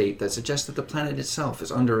emergency state that suggests that the planet itself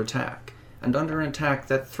is under attack, and under an attack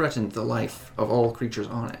that threatened the life of all creatures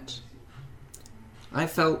on it. I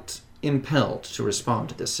felt impelled to respond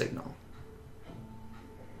to this signal.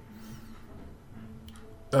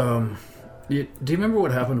 Do you remember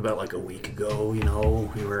what happened about like a week ago? You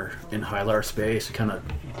know, we were in Hylar space. It kind of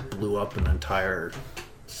blew up an entire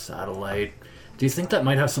satellite. Do you think that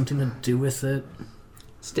might have something to do with it?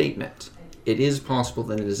 Statement. It is possible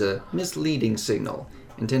that it is a misleading signal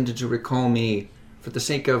intended to recall me for the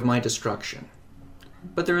sake of my destruction.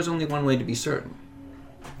 But there is only one way to be certain.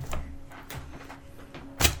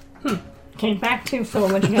 Okay, back to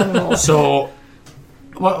Phil. What you got in all? So,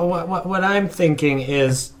 what I'm thinking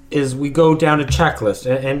is we go down a checklist,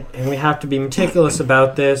 and we have to be meticulous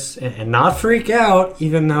about this and not freak out,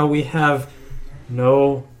 even though we have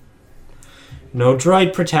no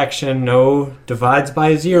droid protection, no divides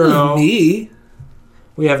by zero. Me?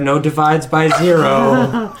 We have no divides by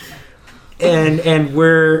zero, and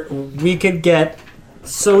we could get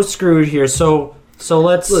so screwed here. So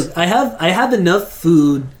let's Look, I have enough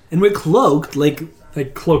food, and we're cloaked. Like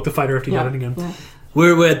cloak the fighter after you got it again. Yeah.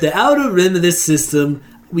 we're at the outer rim of this system.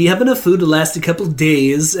 We have enough food to last a couple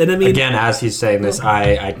days, and I mean, Again, as he's saying this,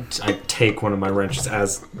 I take one of my wrenches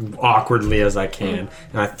as awkwardly as I can,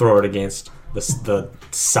 and I throw it against the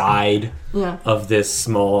side Yeah. of this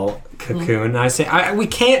small cocoon. And I say, we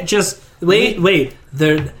can't just wait.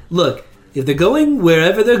 Look. If they're going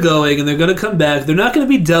wherever they're going and they're going to come back, they're not going to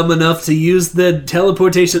be dumb enough to use the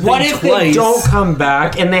teleportation thing What if twice. they don't come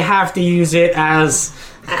back and they have to use it as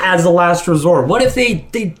a last resort? What if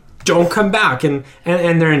they don't come back and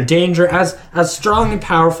they're in danger? As strong and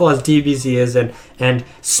powerful as DBZ is and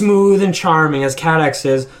smooth and charming as Cadix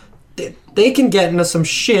is, they can get into some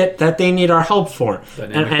shit that they need our help for.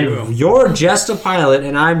 And you're just a pilot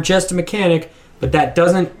and I'm just a mechanic, but that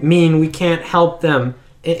doesn't mean we can't help them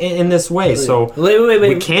in this way. So Wait.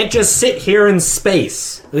 we can't just sit here in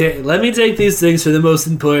space. Okay, let me take these things for the most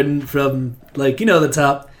important from, the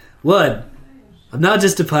top. 1, I'm not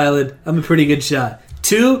just a pilot, I'm a pretty good shot.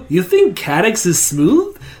 2, you think Cadix is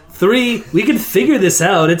smooth? 3, we can figure this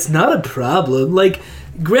out, it's not a problem.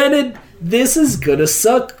 Granted, this is gonna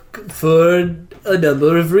suck for a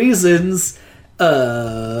number of reasons.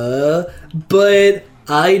 But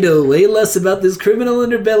I know way less about this criminal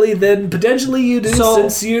underbelly than potentially you do,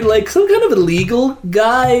 since you're some kind of illegal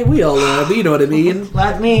guy. We all are, but you know what I mean.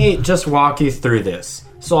 Let me just walk you through this.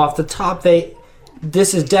 So off the top,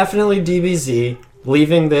 this is definitely DBZ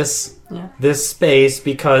leaving this space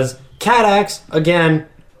because Cadix, again,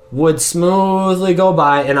 would smoothly go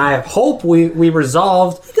by, and I hope we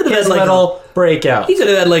resolved his little breakout. He could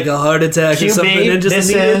have had a heart attack or something. And just this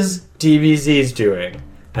is DBZ's doing.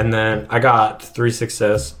 And then I got 3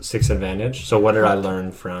 success, 6 advantage. So what did I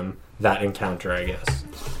learn from that encounter, I guess?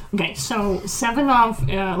 Okay, so Sevenov,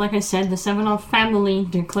 like I said, the Sevenov family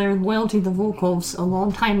declared loyalty to the Volkovs a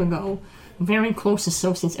long time ago. Very close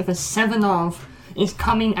associates. If a Sevenov is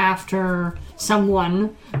coming after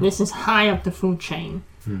someone, this is high up the food chain.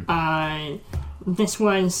 He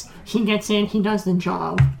gets in, he does the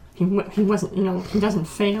job. He wasn't, he doesn't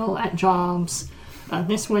fail at jobs.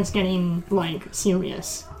 This was getting,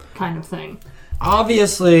 serious kind of thing.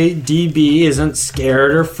 Obviously, DB isn't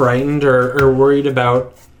scared or frightened or worried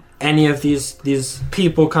about any of these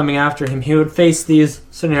people coming after him. He would face these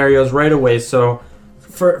scenarios right away. So,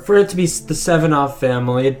 for it to be the Sevenov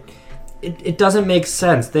family, it doesn't make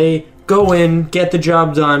sense. They go in, get the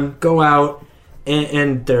job done, go out,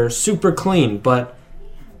 and they're super clean. But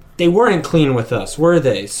they weren't clean with us, were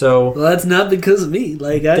they? So Well, that's not because of me.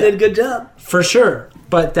 Like, I did a good job. for sure,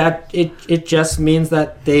 but that it just means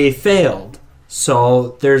that they failed.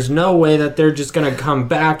 So there's no way that they're just gonna come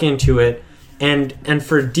back into it, and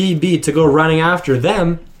for DB to go running after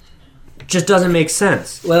them just doesn't make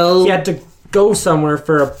sense. Well, He had to go somewhere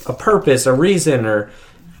for a purpose, a reason, or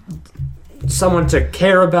someone to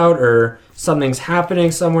care about, or something's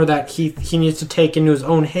happening somewhere that he needs to take into his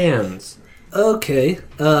own hands. okay.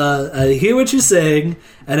 I hear what you're saying,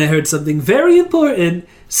 and I heard something very important,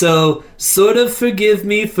 so sort of forgive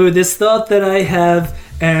me for this thought that I have.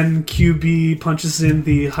 And QB punches in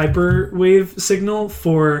the hyperwave signal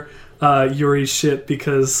for Yuri's ship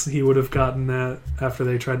because he would have gotten that after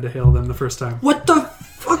they tried to hail them the first time. What the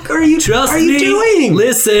fuck are you Trust are me. you doing?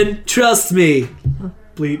 Listen, trust me.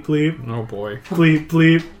 Bleep, bleep. Oh boy. Bleep,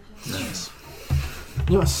 bleep. Nice.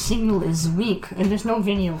 Your signal is weak, and there's no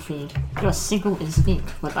video feed. Your signal is weak,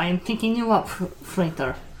 but I am picking you up,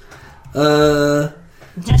 Freighter.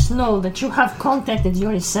 Just know that you have contacted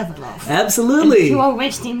Yuri Severov. Absolutely. If you are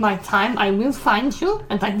wasting my time, I will find you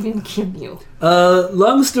and I will kill you.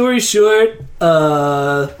 Long story short,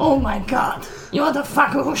 Oh my god, you're the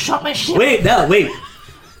fucker who shot my ship. wait.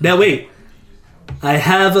 I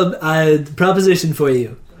have a proposition for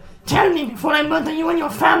you. Tell me before I murder you and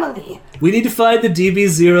your family. We need to find the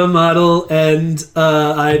DB0 model, and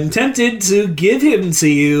I'm tempted to give him to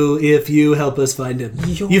you if you help us find him.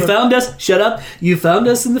 You found us. Shut up. You found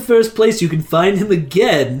us in the first place. You can find him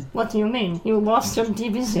again. What do you mean? You lost your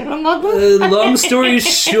DB0 model? Long story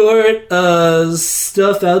short,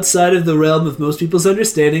 stuff outside of the realm of most people's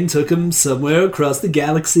understanding took him somewhere across the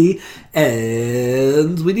galaxy,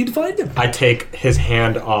 and we need to find him. I take his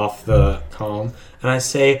hand off the comm and I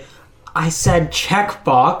say, I said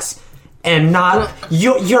checkbox and not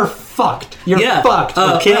you're fucked. You're fucked,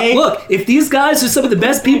 okay? Look, if these guys are some of the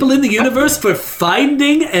best people in the universe for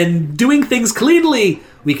finding and doing things cleanly,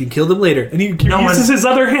 we can kill them later. And he uses his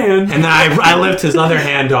other hand. And then I lift his other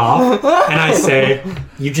hand off and I say,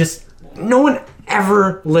 no one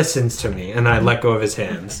ever listens to me. And I let go of his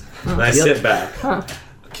hands. And I sit back.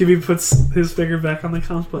 QB puts his finger back on the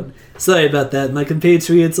comms button. Sorry about that. My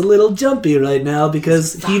compatriot's a little jumpy right now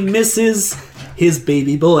because he misses his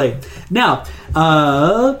baby boy. Now,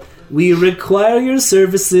 we require your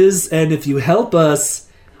services, and if you help us,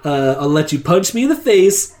 I'll let you punch me in the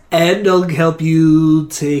face, and I'll help you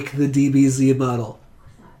take the DBZ model.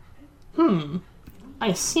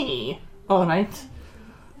 I see. Alright.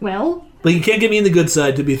 Well, But you can't get me in the good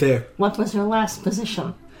side, to be fair. what was your last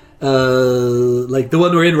position? Like the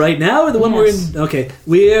one we're in right now, or the one Yes. we're in? Okay,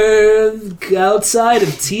 we're outside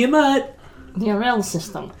of Tiamat. The RL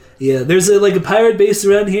system. Yeah, there's a pirate base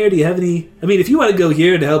around here. Do you have any? I mean, if you want to go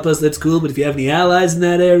here to help us, that's cool. But if you have any allies in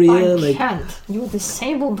that area, I can't. You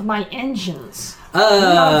disabled my engines. We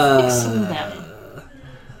Ah. are fixing them.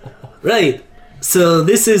 Right. So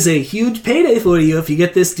this is a huge payday for you if you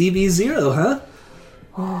get this DB0, huh?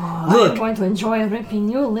 I'm Look, going to enjoy ripping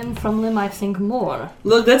you limb from limb, I think, more.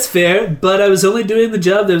 look, that's fair, but I was only doing the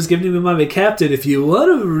job that was given to me by my captain. If you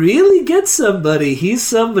want to really get somebody, he's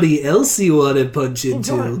somebody else you want to punch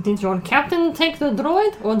into. Did your captain take the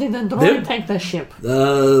droid, or did the droid take the ship?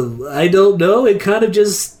 I don't know. It kind of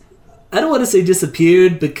just... I don't want to say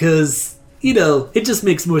disappeared because, it just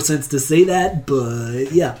makes more sense to say that,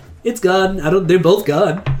 but yeah, it's gone. They're both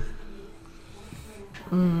gone.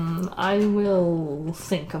 I will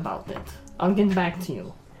think about it. I'll get back to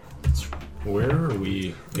you. Where are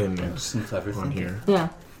we in Some clever on thinking. here? Yeah,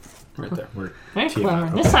 Right there. We're very team clever.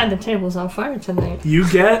 up. This side of the table's on fire tonight. You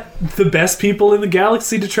get the best people in the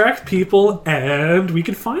galaxy to track people, and we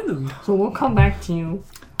can find them. So we'll come back to you.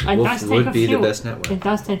 It Wolf does take would a be few. the best network. It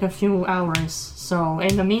does take a few hours. So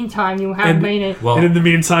in the meantime, you have And- made it. Well, And in the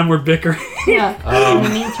meantime, we're bickering. Yeah. In the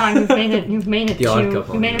meantime, you've made it The odd to.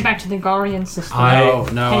 couple. You made it back to the Garian system.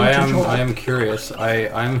 No, I Hey, control. am curious.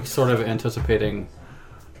 I'm sort of anticipating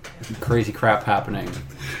crazy crap happening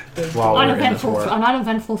while we're in this Uneventful. war. An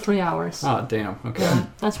uneventful 3 hours. Oh, damn. Okay. Yeah,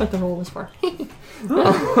 that's what the roll is for.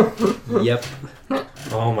 Yep.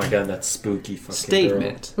 oh my god, that's spooky fucking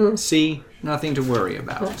Statement. See, nothing to worry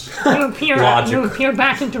about. You Logical. appear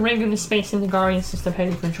back into regular space in the Garian system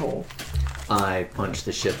heading for Joel. I punch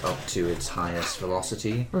the ship up to its highest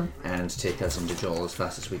velocity and take us into Joel as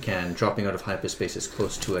fast as we can, dropping out of hyperspace as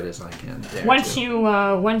close to it as I can. Once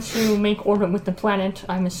you make orbit with the planet,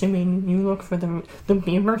 I'm assuming you look for the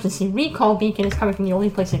emergency recall beacon is coming from the only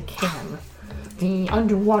place it can. The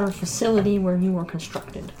underwater facility where you were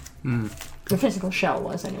constructed. The physical shell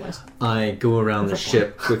was, anyways. I go around the Perfect one.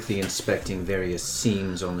 ship, quickly inspecting various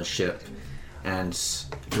seams on the ship. and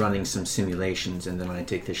running some simulations, and then I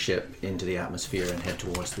take the ship into the atmosphere and head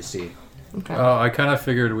towards the sea. Okay. I kind of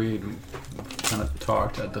figured we'd kind of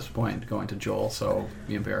talked at this point going to Joel, so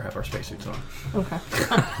me and Bear have our spacesuits on. Okay.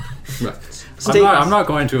 Right. I'm not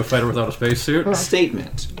going to a fighter without a spacesuit.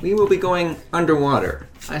 Statement. We will be going underwater.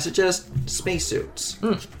 I suggest spacesuits,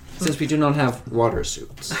 since we do not have water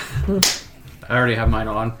suits. I already have mine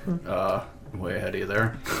on. Way ahead of you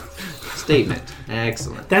there. Statement.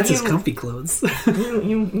 Excellent. That's his comfy clothes.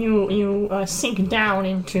 You sink down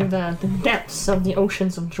into the depths of the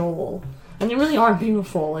oceans of Joel. And they really are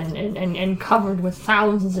beautiful and covered with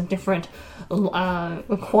thousands of different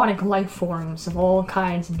aquatic life forms of all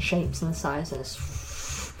kinds and shapes and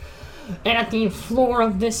sizes. And at the floor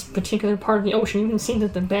of this particular part of the ocean, you can see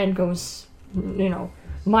that the bed goes,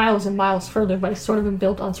 miles and miles further, but it's sort of been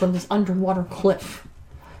built on sort of this underwater cliff.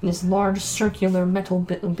 This large circular metal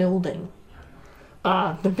building.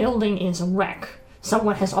 The building is a wreck.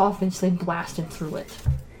 Someone has obviously blasted through it.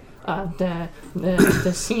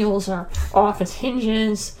 The seals are off its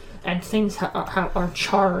hinges, and things are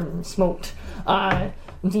charred and smoked.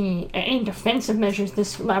 Any defensive measures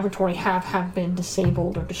this laboratory have been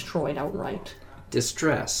disabled or destroyed outright.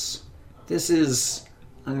 Distress. This is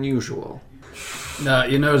unusual.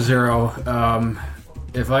 No, Zero.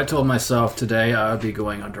 If I told myself today I would be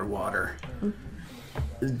going underwater,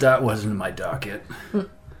 that wasn't in my docket.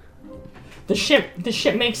 The ship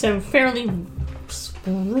makes a fairly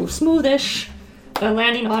smoothish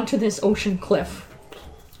landing onto this ocean cliff.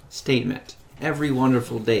 Statement. Every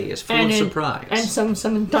wonderful day is full of surprise. And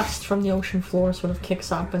some dust from the ocean floor sort of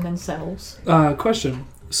kicks up and then settles. Question.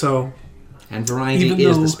 So, and variety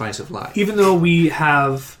is the spice of life. Even though we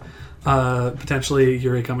have potentially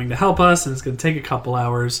Yuri coming to help us, and it's going to take a couple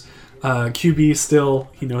hours, QB still,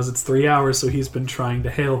 he knows it's 3 hours, so he's been trying to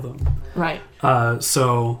hail them. Right.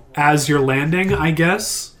 So as you're landing, I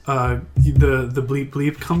guess, the bleep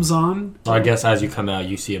bleep comes on. So I guess as you come out,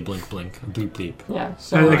 you see a blink blink, a bleep bleep. Yeah.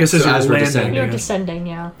 So I guess as as you're we're landing. you're descending,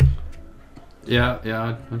 yeah.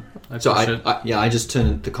 Yeah. So I just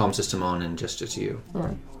turn the comm system on and gesture to you.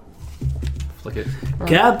 Right. Flick it.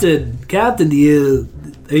 Captain,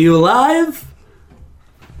 are you alive?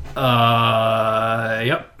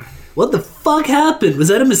 Yep. What the fuck happened? Was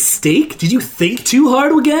that a mistake? Did you think too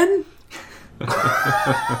hard again?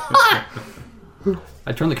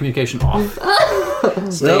 I turned the communication off.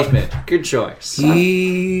 Statement. Good choice.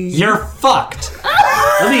 You're fucked.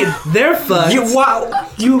 I mean, they're fucked.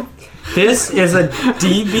 You. This is a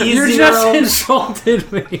DB0 You just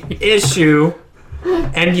insulted me. issue,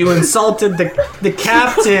 and you insulted the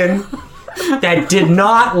captain that did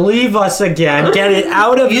not leave us again. Get it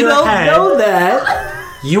out of You your don't head. know that.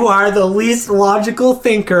 You are the least logical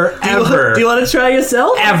thinker ever. Do you want to try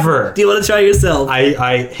yourself? Ever. Do you want to try yourself?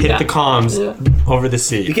 I hit the comms over the You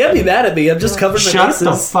sea. can't be mad at me. I'm just covering my Shut bases.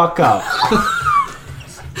 the fuck up.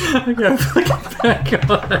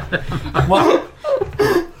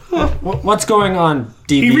 What's going on,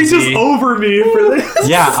 DBZ? He reaches over me for this.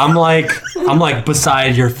 Yeah, I'm like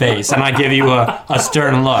beside your face, and I give you a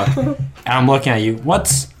stern look, and I'm looking at you.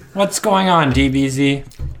 What's going on, DBZ?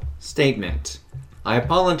 Statement. I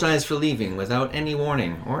apologize for leaving without any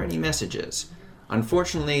warning or any messages.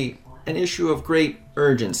 Unfortunately, an issue of great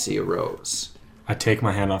urgency arose. I take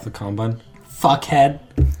my hand off the comm button. Fuckhead.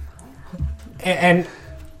 And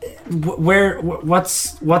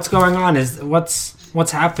what's going on?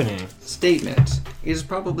 What's happening? Statement. It is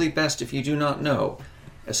probably best if you do not know,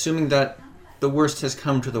 assuming that the worst has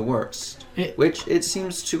come to the worst, which it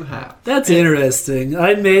seems to have. That's interesting.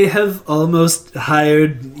 I may have almost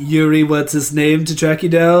hired Yuri, what's his name, to track you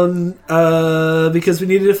down, because we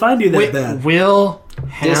needed to find you that bad. We'll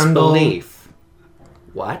handle... Disbelief.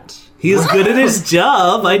 What? He's good at his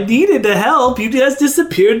job. I needed to help. You guys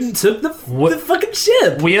disappeared and took the fucking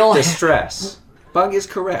ship. We'll... Distress. Bug is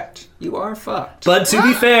correct. You are fucked. But to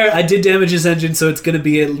be fair, I did damage his engine, so it's going to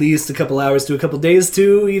be at least a couple hours to a couple days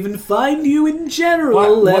to even find you in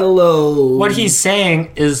general, let alone... What he's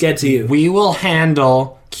saying is... Get to you. We will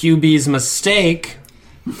handle QB's mistake,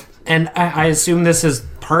 and I assume this is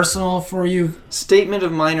personal for you? Statement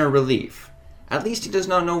of minor relief. At least he does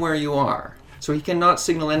not know where you are, so he cannot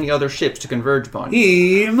signal any other ships to converge upon you.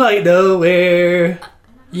 He might know where...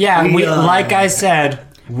 Yeah, like I said...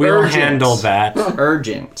 We'll Urgent. handle that.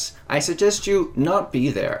 Urgent. I suggest you not be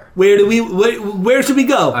there. Where should we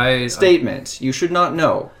go? Statement. You should not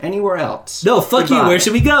know. Anywhere else. No, fuck Goodbye. you. Where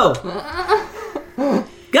should we go?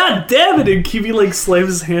 God damn it! And QB slams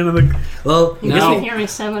his hand on the... Well, You can hear me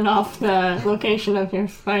summon off the location of your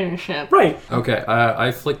fighter ship. Right. Okay,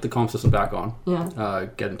 I flick the comm system back on. Yeah.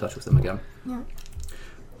 Get in touch with him again. Yeah.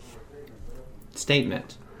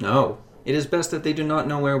 Statement. No. It is best that they do not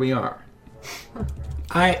know where we are.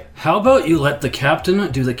 How about you let the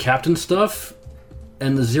captain do the captain stuff,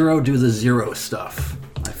 and the Zero do the Zero stuff?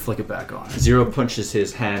 I flick it back on. Zero punches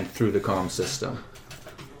his hand through the comm system.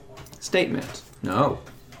 Statement. No.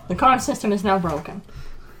 The comm system is now broken.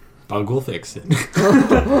 Bug will fix it.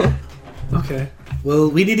 Okay. Well,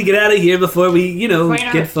 we need to get out of here before we,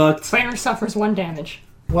 get fucked. Fighter suffers 1 damage.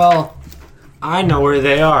 Well, I know where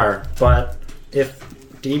they are, but if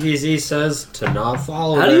DBZ says to not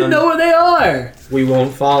follow them... How do you know where they are? We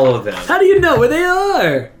won't follow them. How do you know where they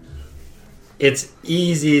are? It's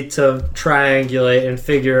easy to triangulate and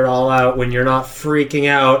figure it all out when you're not freaking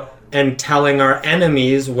out and telling our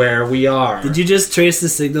enemies where we are. Did you just trace the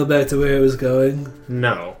signal back to where it was going?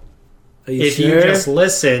 No. Are you If sure? you just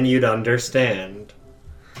listen, you'd understand.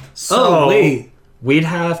 So, wait. we'd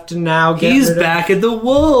have to now get He's rid of- back at the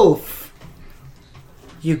wolf.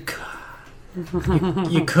 You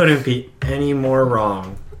couldn't be any more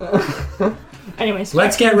wrong. Anyways,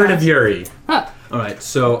 Let's get rid of Yuri. Alright,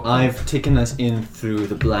 so I've taken us in through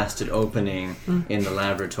the blasted opening in the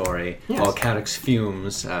laboratory while Cadix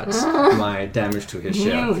fumes at my damage to his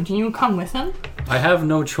ship. Do you come with them? I have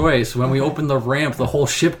no choice. When we open the ramp, the whole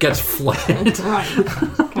ship gets flooded.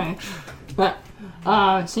 Right. Okay. But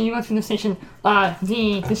so you go through the station.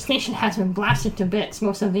 The station has been blasted to bits.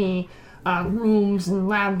 Most of the rooms and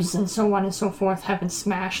labs and so on and so forth have been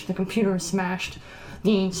smashed. The computer is smashed.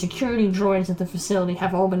 The security droids at the facility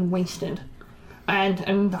have all been wasted.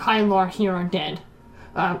 And the Hylar here are dead.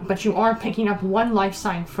 But you are picking up 1 life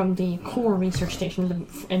sign from the core research station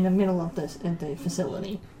in the middle of the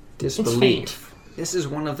facility. Disbelief. This is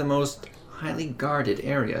one of the most highly guarded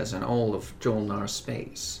areas in all of Jolnar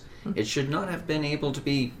space. It should not have been able to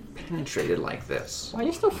be penetrated like this. Why are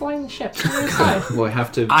you still flying the ship? You're inside. Well, I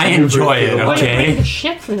have to... I enjoy it, Oh, you're okay? bringing the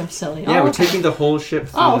ship through the facility. Yeah, oh, we're okay. taking the whole ship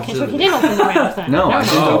through Oh, the okay, so he facility. didn't open the ramp then. No, I Never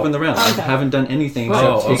didn't mind. open the ramp. Okay. I haven't done anything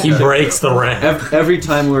Oh, except okay. He breaks the ramp. Every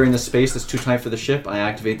time we're in a space that's too tight for the ship, I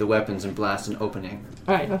activate the weapons and blast an opening.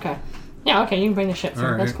 Alright, okay. Yeah, okay, you can bring the ship through.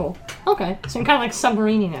 Alright. That's cool. Okay, so you're kind of like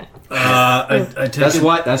submarining it. I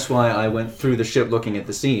take That's why I went through the ship looking at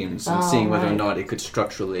the seams and Oh, seeing whether or right. not it could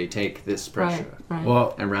structurally take this pressure. Right.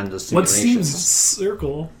 Well, And ran those What simulations. seems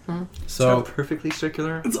circle? so perfectly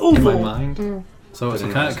circular It's in oval. my mind. So But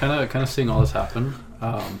kind of seeing all this happen.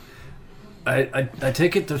 I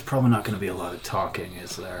take it there's probably not going to be a lot of talking,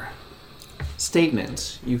 is there?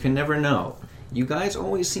 Statements. You can never know. You guys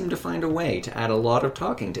always seem to find a way to add a lot of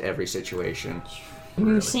talking to every situation.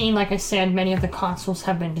 You've seen, like I said, many of the consoles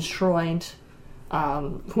have been destroyed.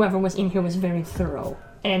 Whoever was in here was very thorough.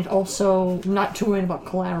 And also not too worried about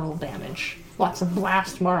collateral damage. Lots of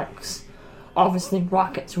blast marks. Obviously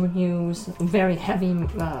rockets were used. Very heavy,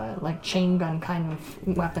 like chain gun kind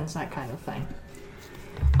of weapons, that kind of thing.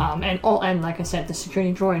 And like I said, the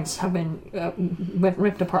security droids have been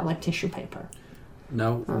ripped apart like tissue paper.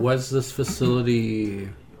 Now, was this facility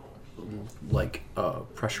like a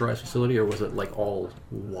pressurized facility, or was it like all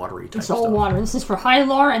watery type It's stuff? all water. This is for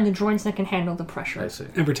Hylar and the droids that can handle the pressure. I see.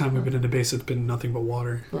 Every time we've been in a base, it's been nothing but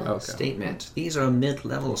water. Okay. Statement. These are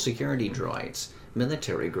mid-level security droids.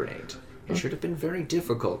 Military grade. It should have been very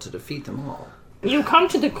difficult to defeat them all. You come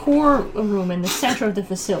to the core room in the center of the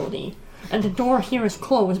facility, and the door here is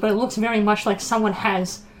closed, but it looks very much like someone had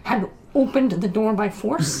opened the door by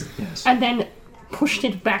force, and then pushed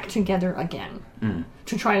it back together again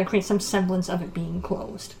to try to create some semblance of it being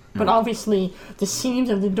closed. But obviously, the seams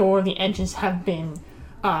of the door, the edges have been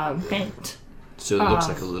bent. So it looks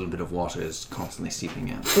like a little bit of water is constantly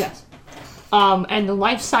seeping out. Yes. And the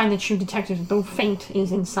life sign that you detected, though faint,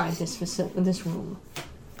 is inside this room.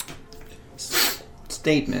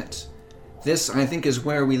 Statement. This, I think, is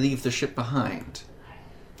where we leave the ship behind.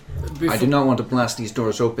 I do not want to blast these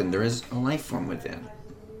doors open. There is a life form within.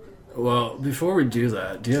 Well, before we do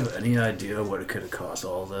that, do you have any idea what it could have caused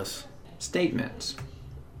all this? Statement.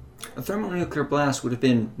 A thermonuclear blast would have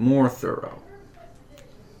been more thorough.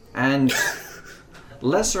 And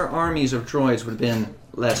lesser armies of droids would have been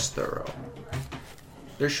less thorough.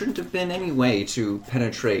 There shouldn't have been any way to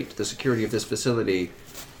penetrate the security of this facility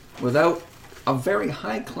without a very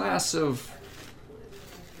high class of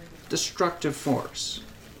destructive force.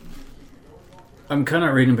 I'm kind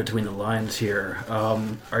of reading between the lines here.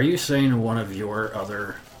 Are you saying one of your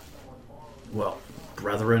other,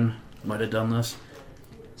 brethren might have done this?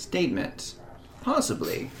 Statement.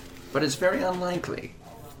 Possibly, but it's very unlikely.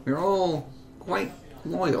 We're all quite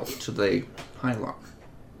loyal to the Hylar.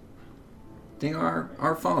 They are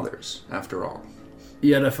our fathers, after all.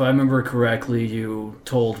 Yet, if I remember correctly, you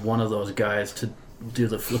told one of those guys to do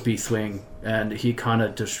the flippy swing, and he kind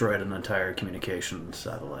of destroyed an entire communication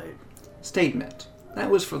satellite. Statement. That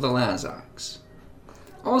was for the Lazox.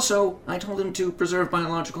 Also, I told him to preserve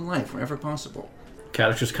biological life wherever possible.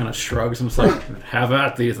 Caddox just kind of shrugs and is like, have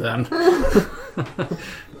at thee then.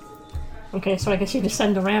 Okay, so I guess you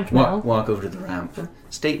descend the ramp now. Walk over to the ramp.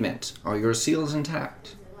 Statement. Are your seals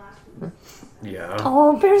intact? Yeah.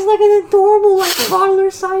 Oh, Bear's like an adorable, like,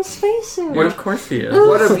 toddler-sized spacesuit. Well, of course he is.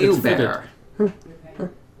 What of you, It's fitted. Bear?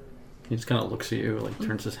 He just kind of looks at you, like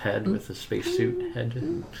turns his head with his spacesuit head.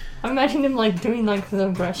 I'm imagining him, like, doing, like,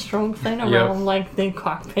 the breaststroke thing around, Yep. like, the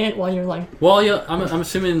cockpit while you're, like... Well, yeah, I'm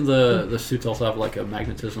assuming the suits also have like a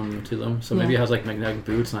magnetism to them, so maybe Yeah. he has like magnetic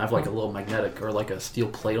boots, and I have like a little magnetic or like a steel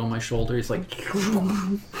plate on my shoulder. He's like,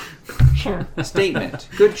 Sure. Statement.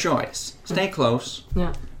 Good choice. Stay close.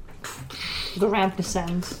 Yeah. The ramp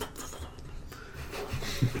descends.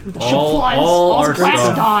 The ship All flies. our the glass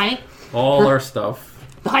stuff. die. all our stuff.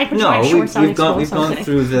 The hyperdrive shorts out we've gone okay.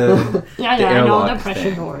 through the Yeah, the I know, airlock the pressure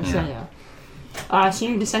thing. doors. Yeah. So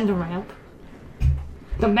you descend the ramp.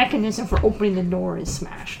 The mechanism for opening the door is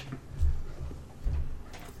smashed.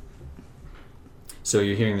 So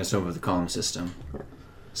you're hearing this over the comm system.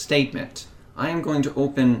 Statement. I am going to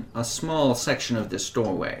open a small section of this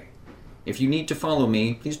doorway. If you need to follow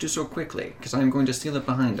me, please do so quickly, because I am going to seal it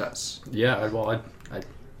behind us. Yeah, I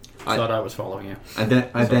thought I was following you. I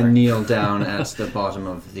Sorry. then kneel down at the bottom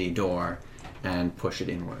of the door and push it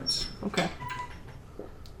inwards. Okay.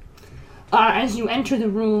 As you enter the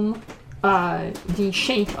room,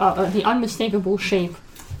 the unmistakable shape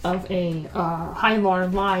of a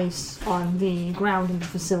Hylar lies on the ground in the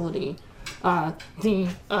facility.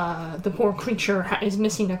 The poor creature is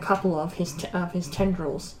missing a couple of his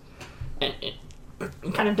tendrils. And it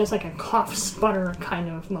kind of does like a cough sputter kind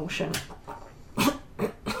of motion.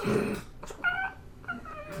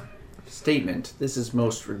 Statement. This is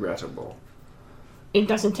most regrettable. It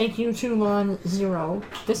doesn't take you too long, Zero.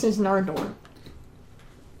 This is Nardor.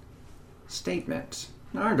 Statement.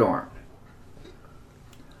 Nardorn.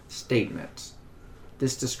 Statement.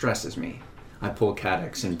 This distresses me. I pull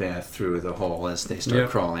Cadix and Bear through the hole as they start Yep.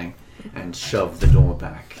 crawling and shove the door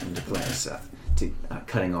back into place,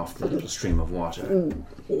 cutting off the little stream of water.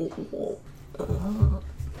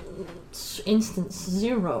 Instance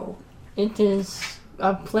 0. It is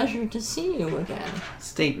a pleasure to see you again.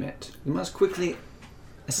 Statement. We must quickly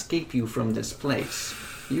escape you from this place.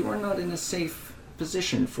 You are not in a safe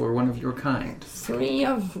position for one of your kind. 3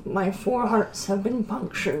 of my 4 hearts have been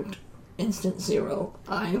punctured. Instance 0.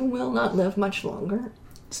 I will not live much longer.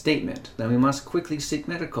 Statement. Then we must quickly seek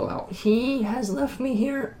medical help. He has left me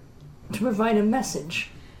here to provide a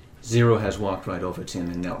message. Zero has walked right over to him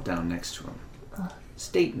and knelt down next to him.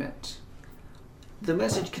 Statement. The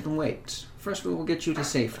message can wait. First we will get you to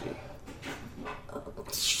safety.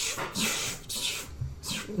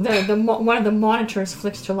 One of the monitors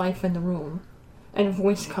flicks to life in the room, and a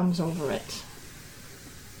voice comes over it.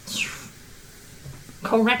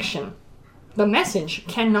 Correction. The message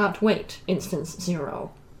cannot wait, Instance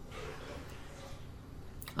 0.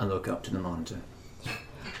 I look up to the monitor.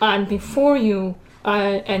 And before you,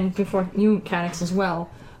 Cadix, as well,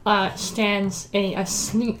 stands a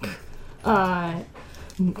sleek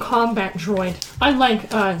combat droid.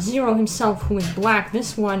 Unlike Zero himself, who is black,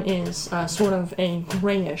 this one is sort of a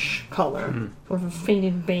grayish color, sort of a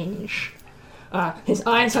faded beige. His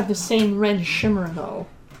eyes have the same red shimmer, though.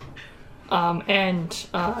 And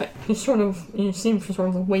he seems sort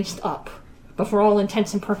of the waist up. But for all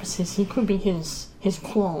intents and purposes, he could be his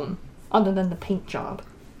clone, other than the paint job.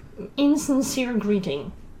 Insincere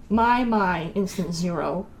greeting. My, Instance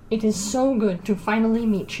 0. It is so good to finally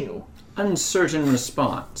meet you. Uncertain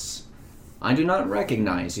response. I do not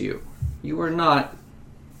recognize you. You are not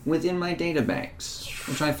within my databanks,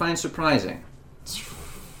 which I find surprising.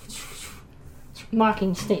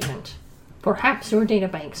 Mocking statement. Perhaps your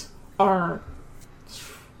databanks are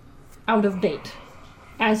out of date,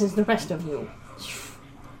 as is the rest of you.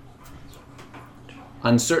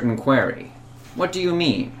 Uncertain query. What do you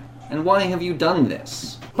mean? And why have you done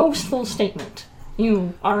this? Boastful statement.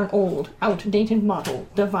 You are an old, outdated model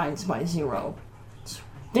divides by 0.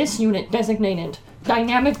 This unit designated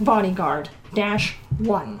Dynamic Bodyguard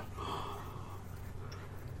 -1.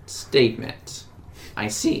 Statement. I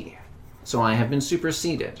see. So I have been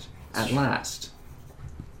superseded, at last.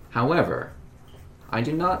 However, I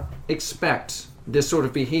do not expect this sort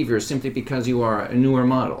of behavior simply because you are a newer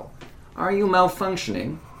model. Are you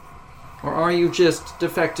malfunctioning? Or are you just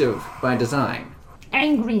defective by design?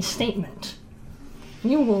 Angry statement.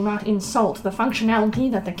 you will not insult the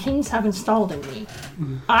functionality that the kings have installed in me.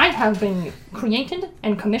 I have been created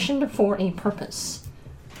and commissioned for a purpose.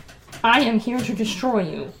 I am here to destroy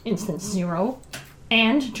you, Instance Zero,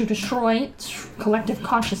 and to destroy collective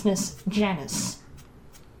consciousness, Janus.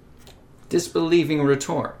 Disbelieving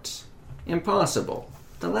retort. Impossible.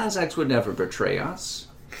 The Lazaks would never betray us.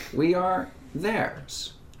 We are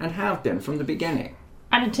theirs, and have been from the beginning.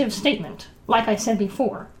 Additive statement. Like I said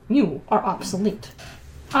before, you are obsolete.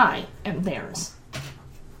 I am theirs.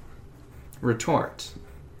 Retort.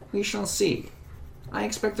 We shall see. I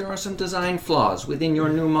expect there are some design flaws within your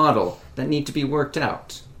new model that need to be worked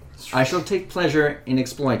out. I shall take pleasure in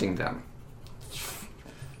exploiting them.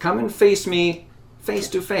 Come and face me face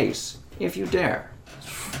to face, if you dare.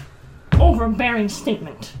 Overbearing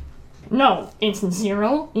statement. No, Instance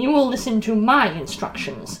Zero, you will listen to my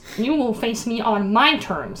instructions. You will face me on my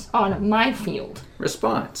terms, on my field.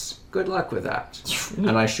 Response. Good luck with that.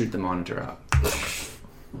 And I shoot the monitor up.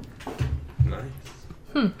 Nice.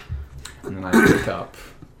 And then I pick up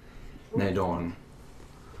Nedon.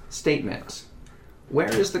 Statement.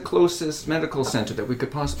 Where is the closest medical center that we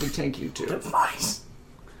could possibly take you to? Device.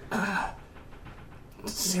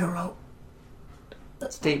 Zero.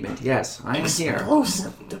 Statement. Yes, I am here.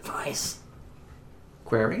 Explosive device.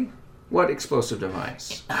 Query? What explosive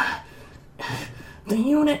device? The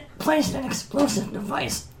unit placed an explosive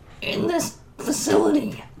device in this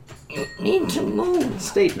facility. You need to move.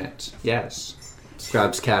 Statement. Yes.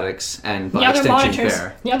 Grabs Cadix and by extension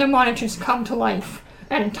Bear. The other monitors come to life,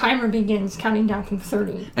 and a timer begins counting down from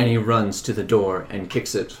 30. And he runs to the door and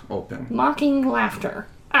kicks it open. Mocking laughter.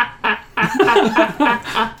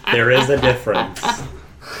 There is a difference.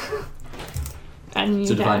 And you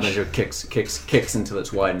So Divine dash. Measure kicks until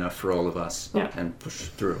it's wide enough for all of us Yeah. and push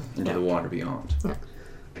through into Yeah. the water beyond. Yeah.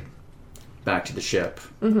 Back to the ship.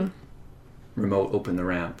 Remote open the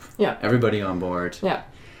ramp. Yeah. Everybody on board. Yeah.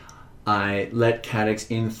 I let Cadix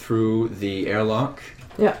in through the airlock.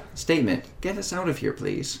 Yeah. Statement. Get us out of here,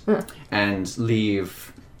 please. And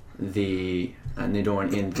leave the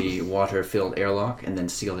Nidorn in the water-filled airlock and then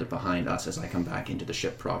seal it behind us as I come back into the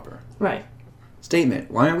ship proper. Right. Statement.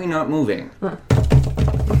 Why are we not moving?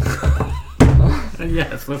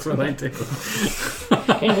 Yes, that's what I do.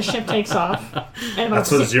 And the ship takes off. And about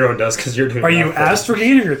That's what Zero does because you're doing. Are you nothing.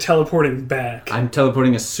 astrogating or teleporting back? I'm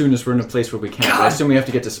teleporting as soon as we're in a place where we can. I assume we have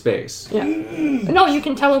to get to space. Yeah. No, you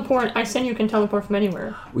can teleport. I said you can teleport from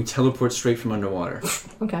anywhere. We teleport straight from underwater.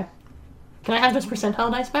 Okay. Can I have this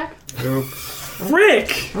percentile dice back?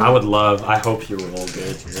 Frick! I would love. I hope you roll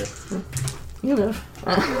good here You live.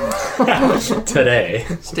 today.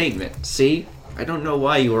 Statement. See? I don't know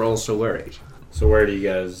why you were all so worried. So where do you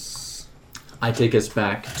guys? I take us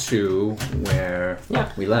back to where Yeah.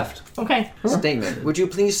 we left. Okay. Statement. Would you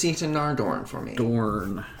please see to Nardorn for me?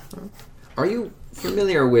 Dorn. Are you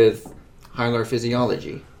familiar with Hylar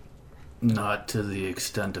physiology? Not to the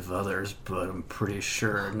extent of others, but I'm pretty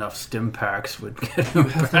sure enough stim packs would get him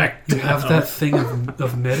back. You have that thing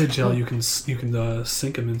of Metagel you can sink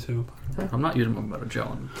him into. I'm not using my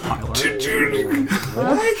Metagel in Hylar.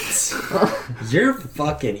 What? You're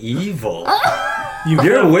fucking evil.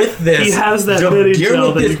 You're with this. He has that You're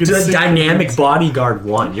Metagel with that you can this sink dynamic bodyguard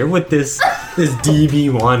one. You're with this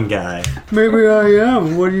DB1 guy. Maybe I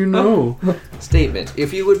am. What do you know? Statement.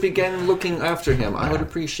 If you would begin looking after him, I would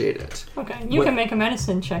appreciate it. Okay. You can make a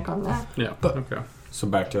medicine check on that. Yeah. Okay. So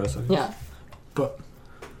back to us. Yeah. But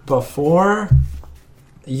before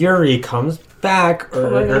Yuri comes back Oh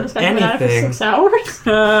my God, or this guy's been out for anything, 6 hours?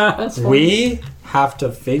 That's funny. we have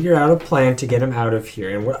to figure out a plan to get him out of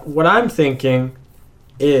here. And what I'm thinking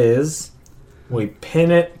is we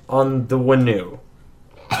pin it on the Wanu.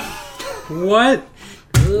 What?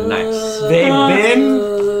 Nice.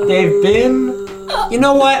 They've been. You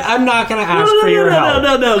know what? I'm not gonna ask for your help.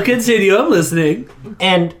 No. Continue. I'm listening.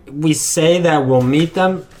 And we say that we'll meet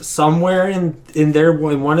them somewhere in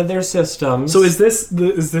one of their systems. So is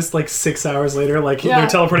this like 6 hours later? Like Yeah. they're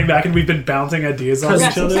teleporting back and we've been bouncing ideas on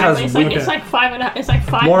Yes, each other? exactly. It's like, Okay. it's like 5 it's like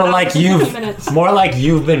 5 more hours like and 50 you've minutes. more like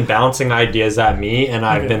you've been bouncing ideas at me, and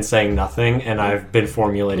I've Okay. been saying nothing, and I've been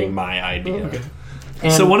formulating my idea. Okay.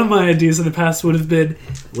 And So one of my ideas in the past would have been,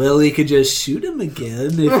 Well, we could just shoot him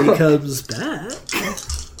again if he comes back.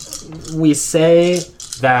 we say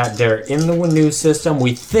that they're in the Wanu system.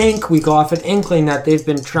 We go off an inkling that they've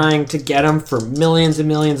been trying to get them for millions and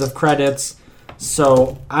millions of credits.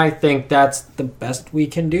 So I think that's the best we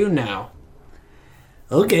can do now.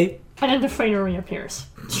 Okay. And then the freighter reappears.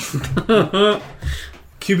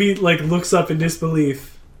 QB like looks up in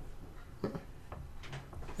disbelief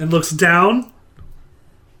and looks down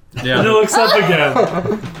and then Yeah. looks up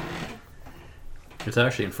again. It's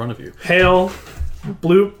actually in front of you. Hail.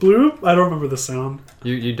 Bloop, bloop. I don't remember the sound.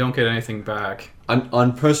 You don't get anything back.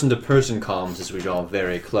 On person-to-person comms, as we draw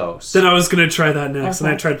very close. Then I was going to try that next, and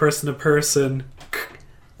I Okay. tried person to person.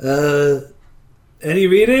 Any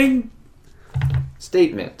reading?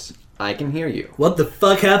 Statement. I can hear you. What the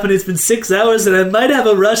fuck happened? It's been 6 hours and I might have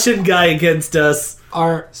a Russian guy against us.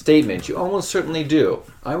 Statement. You almost certainly do.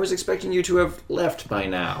 I was expecting you to have left by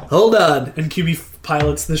now. Hold on. And QB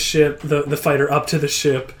pilots the ship, the fighter up to the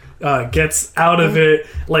ship, gets out of it,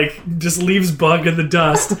 like, just leaves Bug in the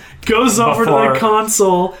dust, goes over to Before- the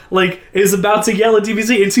console, like, is about to yell at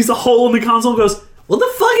DBZ, and sees a hole in the console and goes, What the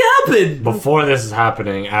fuck happened? Before this is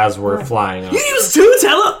happening, as we're flying up. You used two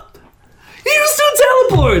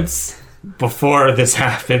teleports! Before this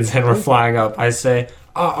happens and we're flying up, I say,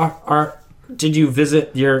 did you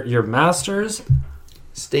visit your masters?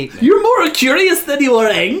 Statement. You're more curious than you are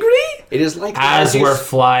angry? It is likely As you we're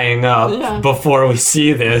flying up, Yeah. before we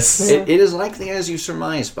see this. It is likely as you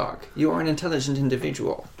surmise, Buck. You are an intelligent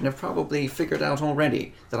individual, and have probably figured out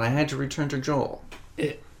already that I had to return to Joel.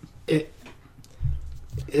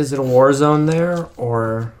 Is it a war zone there,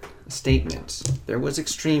 or... Statement. There was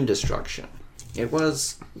extreme destruction. It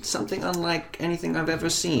was something unlike anything I've ever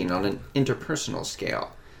seen on an interpersonal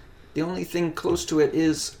scale. The only thing close to it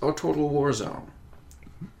is a total war zone.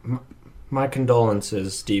 My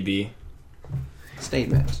condolences, DB.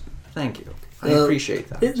 Statement. Thank you. I Well, appreciate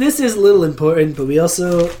that. This is a little important, but we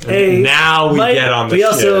also... Now we get on the we ship.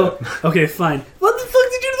 also... okay, fine. What the fuck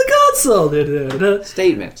did you do to the console? Da-da-da-da.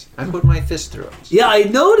 Statement. I put my fist through it. Yeah, I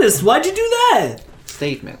noticed. Why'd you do that?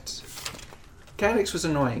 Statement. Cadix was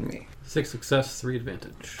annoying me. 6 success, 3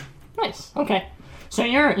 advantage. Nice. Okay. So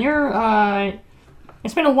you're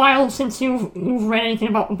it's been a while since you've read anything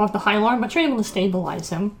about the Hylar, but you're able to stabilize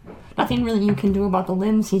him. Nothing really you can do about the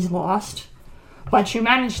limbs he's lost. But you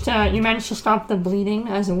managed to stop the bleeding,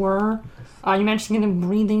 as it were. You managed to get him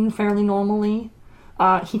breathing fairly normally.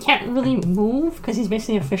 He can't really move because he's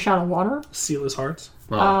basically a fish out of water. Seal his hearts.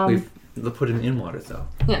 Well, we've put him in water, though.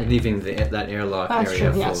 Yeah. Leaving that airlock That's area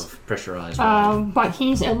true, full yes. of pressurized water. But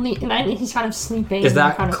he's at least he's kind of sleeping. Is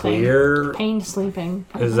that kind of clear? Thing. Pained sleeping.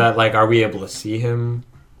 Is that like, are we able to see him?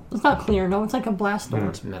 It's not clear. No, it's like a blast door.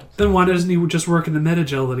 It's metal. Then why doesn't he just work in the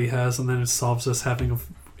metagel that he has, and then it solves us having an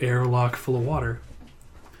airlock full of water?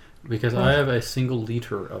 Because I have a single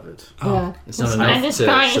liter of it. Yeah. It's not enough And this to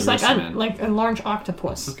guy is submerge him in. like a large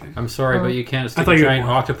octopus. Okay. I'm sorry, but you can't stick thought a you giant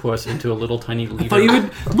would- octopus into a little tiny liter. I thought you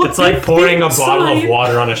would look. It's like pouring a bottle of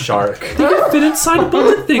water on a shark. They can fit inside a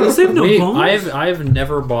bunch of things. They have no bones. I've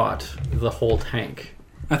never bought the whole tank.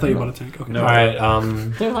 I thought you bought a tank. Okay. No.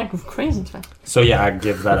 Alright, They're like crazy expensive. so yeah, I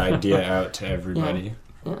give that idea out to everybody.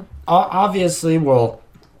 Yeah. Obviously, we'll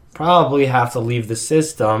probably have to leave the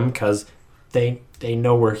system, because they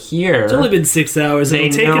know we're here. It's only been 6 hours. They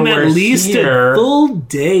It'll take know him at we're least here. a full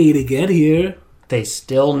day to get here. They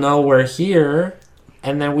still know we're here,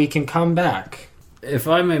 and then we can come back. If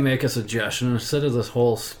I may make a suggestion, instead of this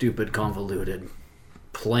whole stupid convoluted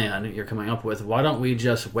plan you're coming up with, why don't we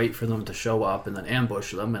just wait for them to show up and then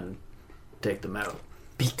ambush them and take them out?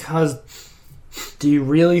 Because do you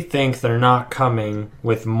really think they're not coming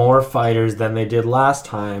with more fighters than they did last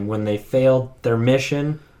time when they failed their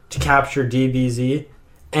mission to capture DBZ?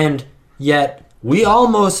 And yet, we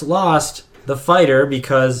almost lost the fighter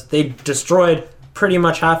because they destroyed pretty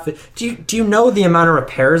much half it. Do you know the amount of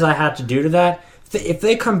repairs I had to do to that? If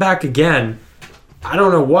they come back again, I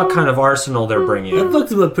don't know what kind of arsenal they're bringing. That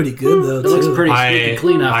fucked him up pretty good, though. It looks too. pretty squeaky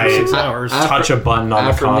clean after 6 hours. Touch a button on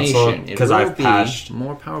the console Affirmation. because It will I've be patched.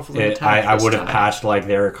 more powerful than It, attack I this would have time. patched like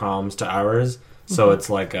their comms to ours, so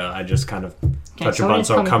it's like I just kind of touch so a button it's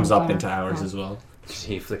so it coming comes from up fire. into ours Yeah. as well.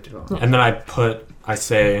 He flicked it on. And then I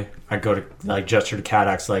go to like gesture to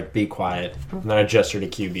Cadax like be quiet, and then I gesture to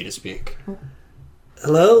QB to speak.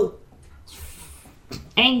 Hello?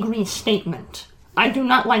 Angry statement. I do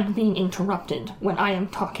not like being interrupted when I am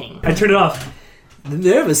talking. I turned it off. The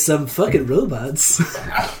nerve of some fucking robots.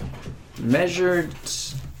 Measured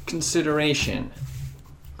consideration.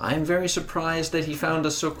 I'm very surprised that he found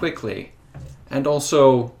us so quickly. And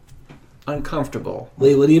also uncomfortable.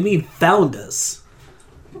 Wait, what do you mean, found us?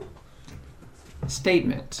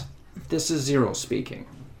 Statement. This is Zero speaking.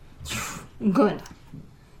 Good.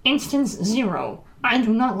 Instance 0. I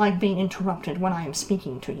do not like being interrupted when I am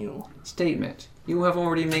speaking to you. Statement. You have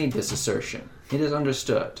already made this assertion. It is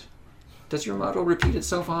understood. Does your motto repeat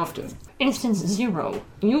itself often? Instance 0.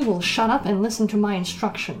 You will shut up and listen to my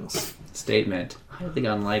instructions. Statement. Highly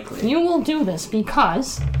unlikely. You will do this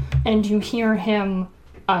because, and you hear him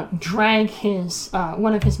drag his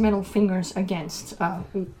one of his middle fingers against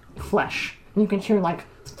flesh. You can hear like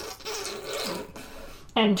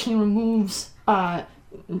and he removes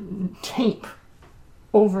tape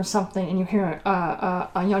over something, and you hear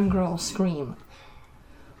a young girl scream.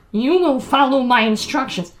 You will follow my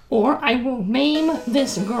instructions, or I will maim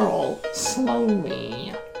this girl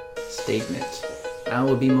slowly. Statement. That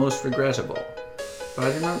would be most regrettable. But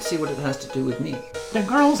I do not see what it has to do with me. The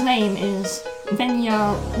girl's name is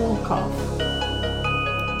Venya Volkov.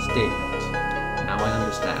 Statement. Now I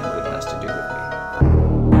understand what it has to do with me.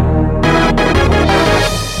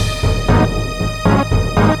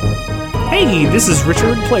 Hey, this is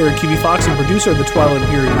Richard, player of QB Fox and producer of the Twilight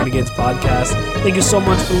Imperium Renegades podcast. Thank you so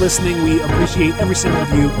much for listening. We appreciate every single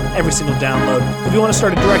view, every single download. If you want to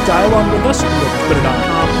start a direct dialogue with us, you can go to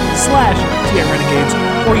twitter.com/TRRenegades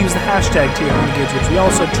or use the hashtag TRRenegades, which we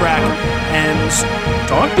also track, and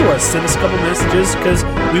talk to us. Send us a couple messages because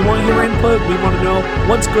we want your input. We want to know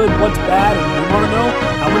what's good, what's bad, and we want to know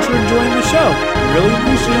how much you're enjoying the show. We really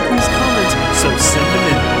appreciate these comments, so send them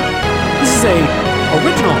in. This is a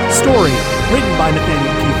original story written by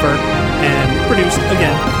Nathaniel Kiefer and produced,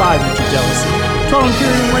 again, by Richard Jealousy. Twilight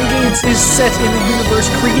Imperium Renegades is set in the universe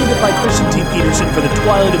created by Christian T. Peterson for the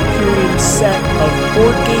Twilight Imperium set of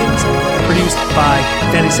board games, produced by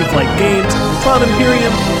Fantasy Flight Games. Twilight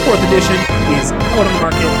Imperium 4th edition is out on the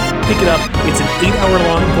market. Pick it up. It's an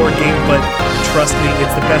 8-hour-long board game, but trust me,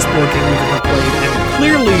 it's the best board game we've ever played, and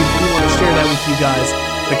clearly we want to share that with you guys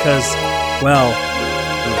because, well,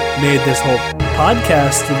 made this whole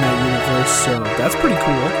podcast in that universe, so that's pretty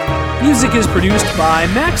cool. Music is produced by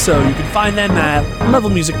Maxo. You can find them at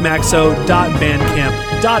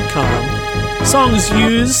levelmusicmaxo.bandcamp.com. Songs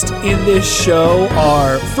used in this show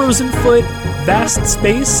are Frozen Foot, Vast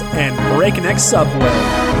Space, and Breakneck Subway.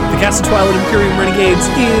 The cast of Twilight Imperium Renegades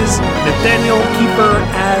is Nathaniel Kiefer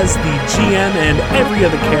as the GM and every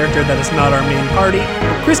other character that is not our main party,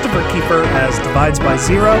 Christopher Kiefer as Divides by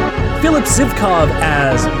Zero, Philip Zivkov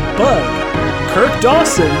as Bug, Kirk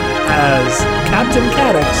Dawson as Captain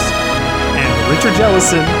Cadix, and Richard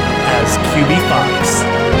Jellison as QB Fox.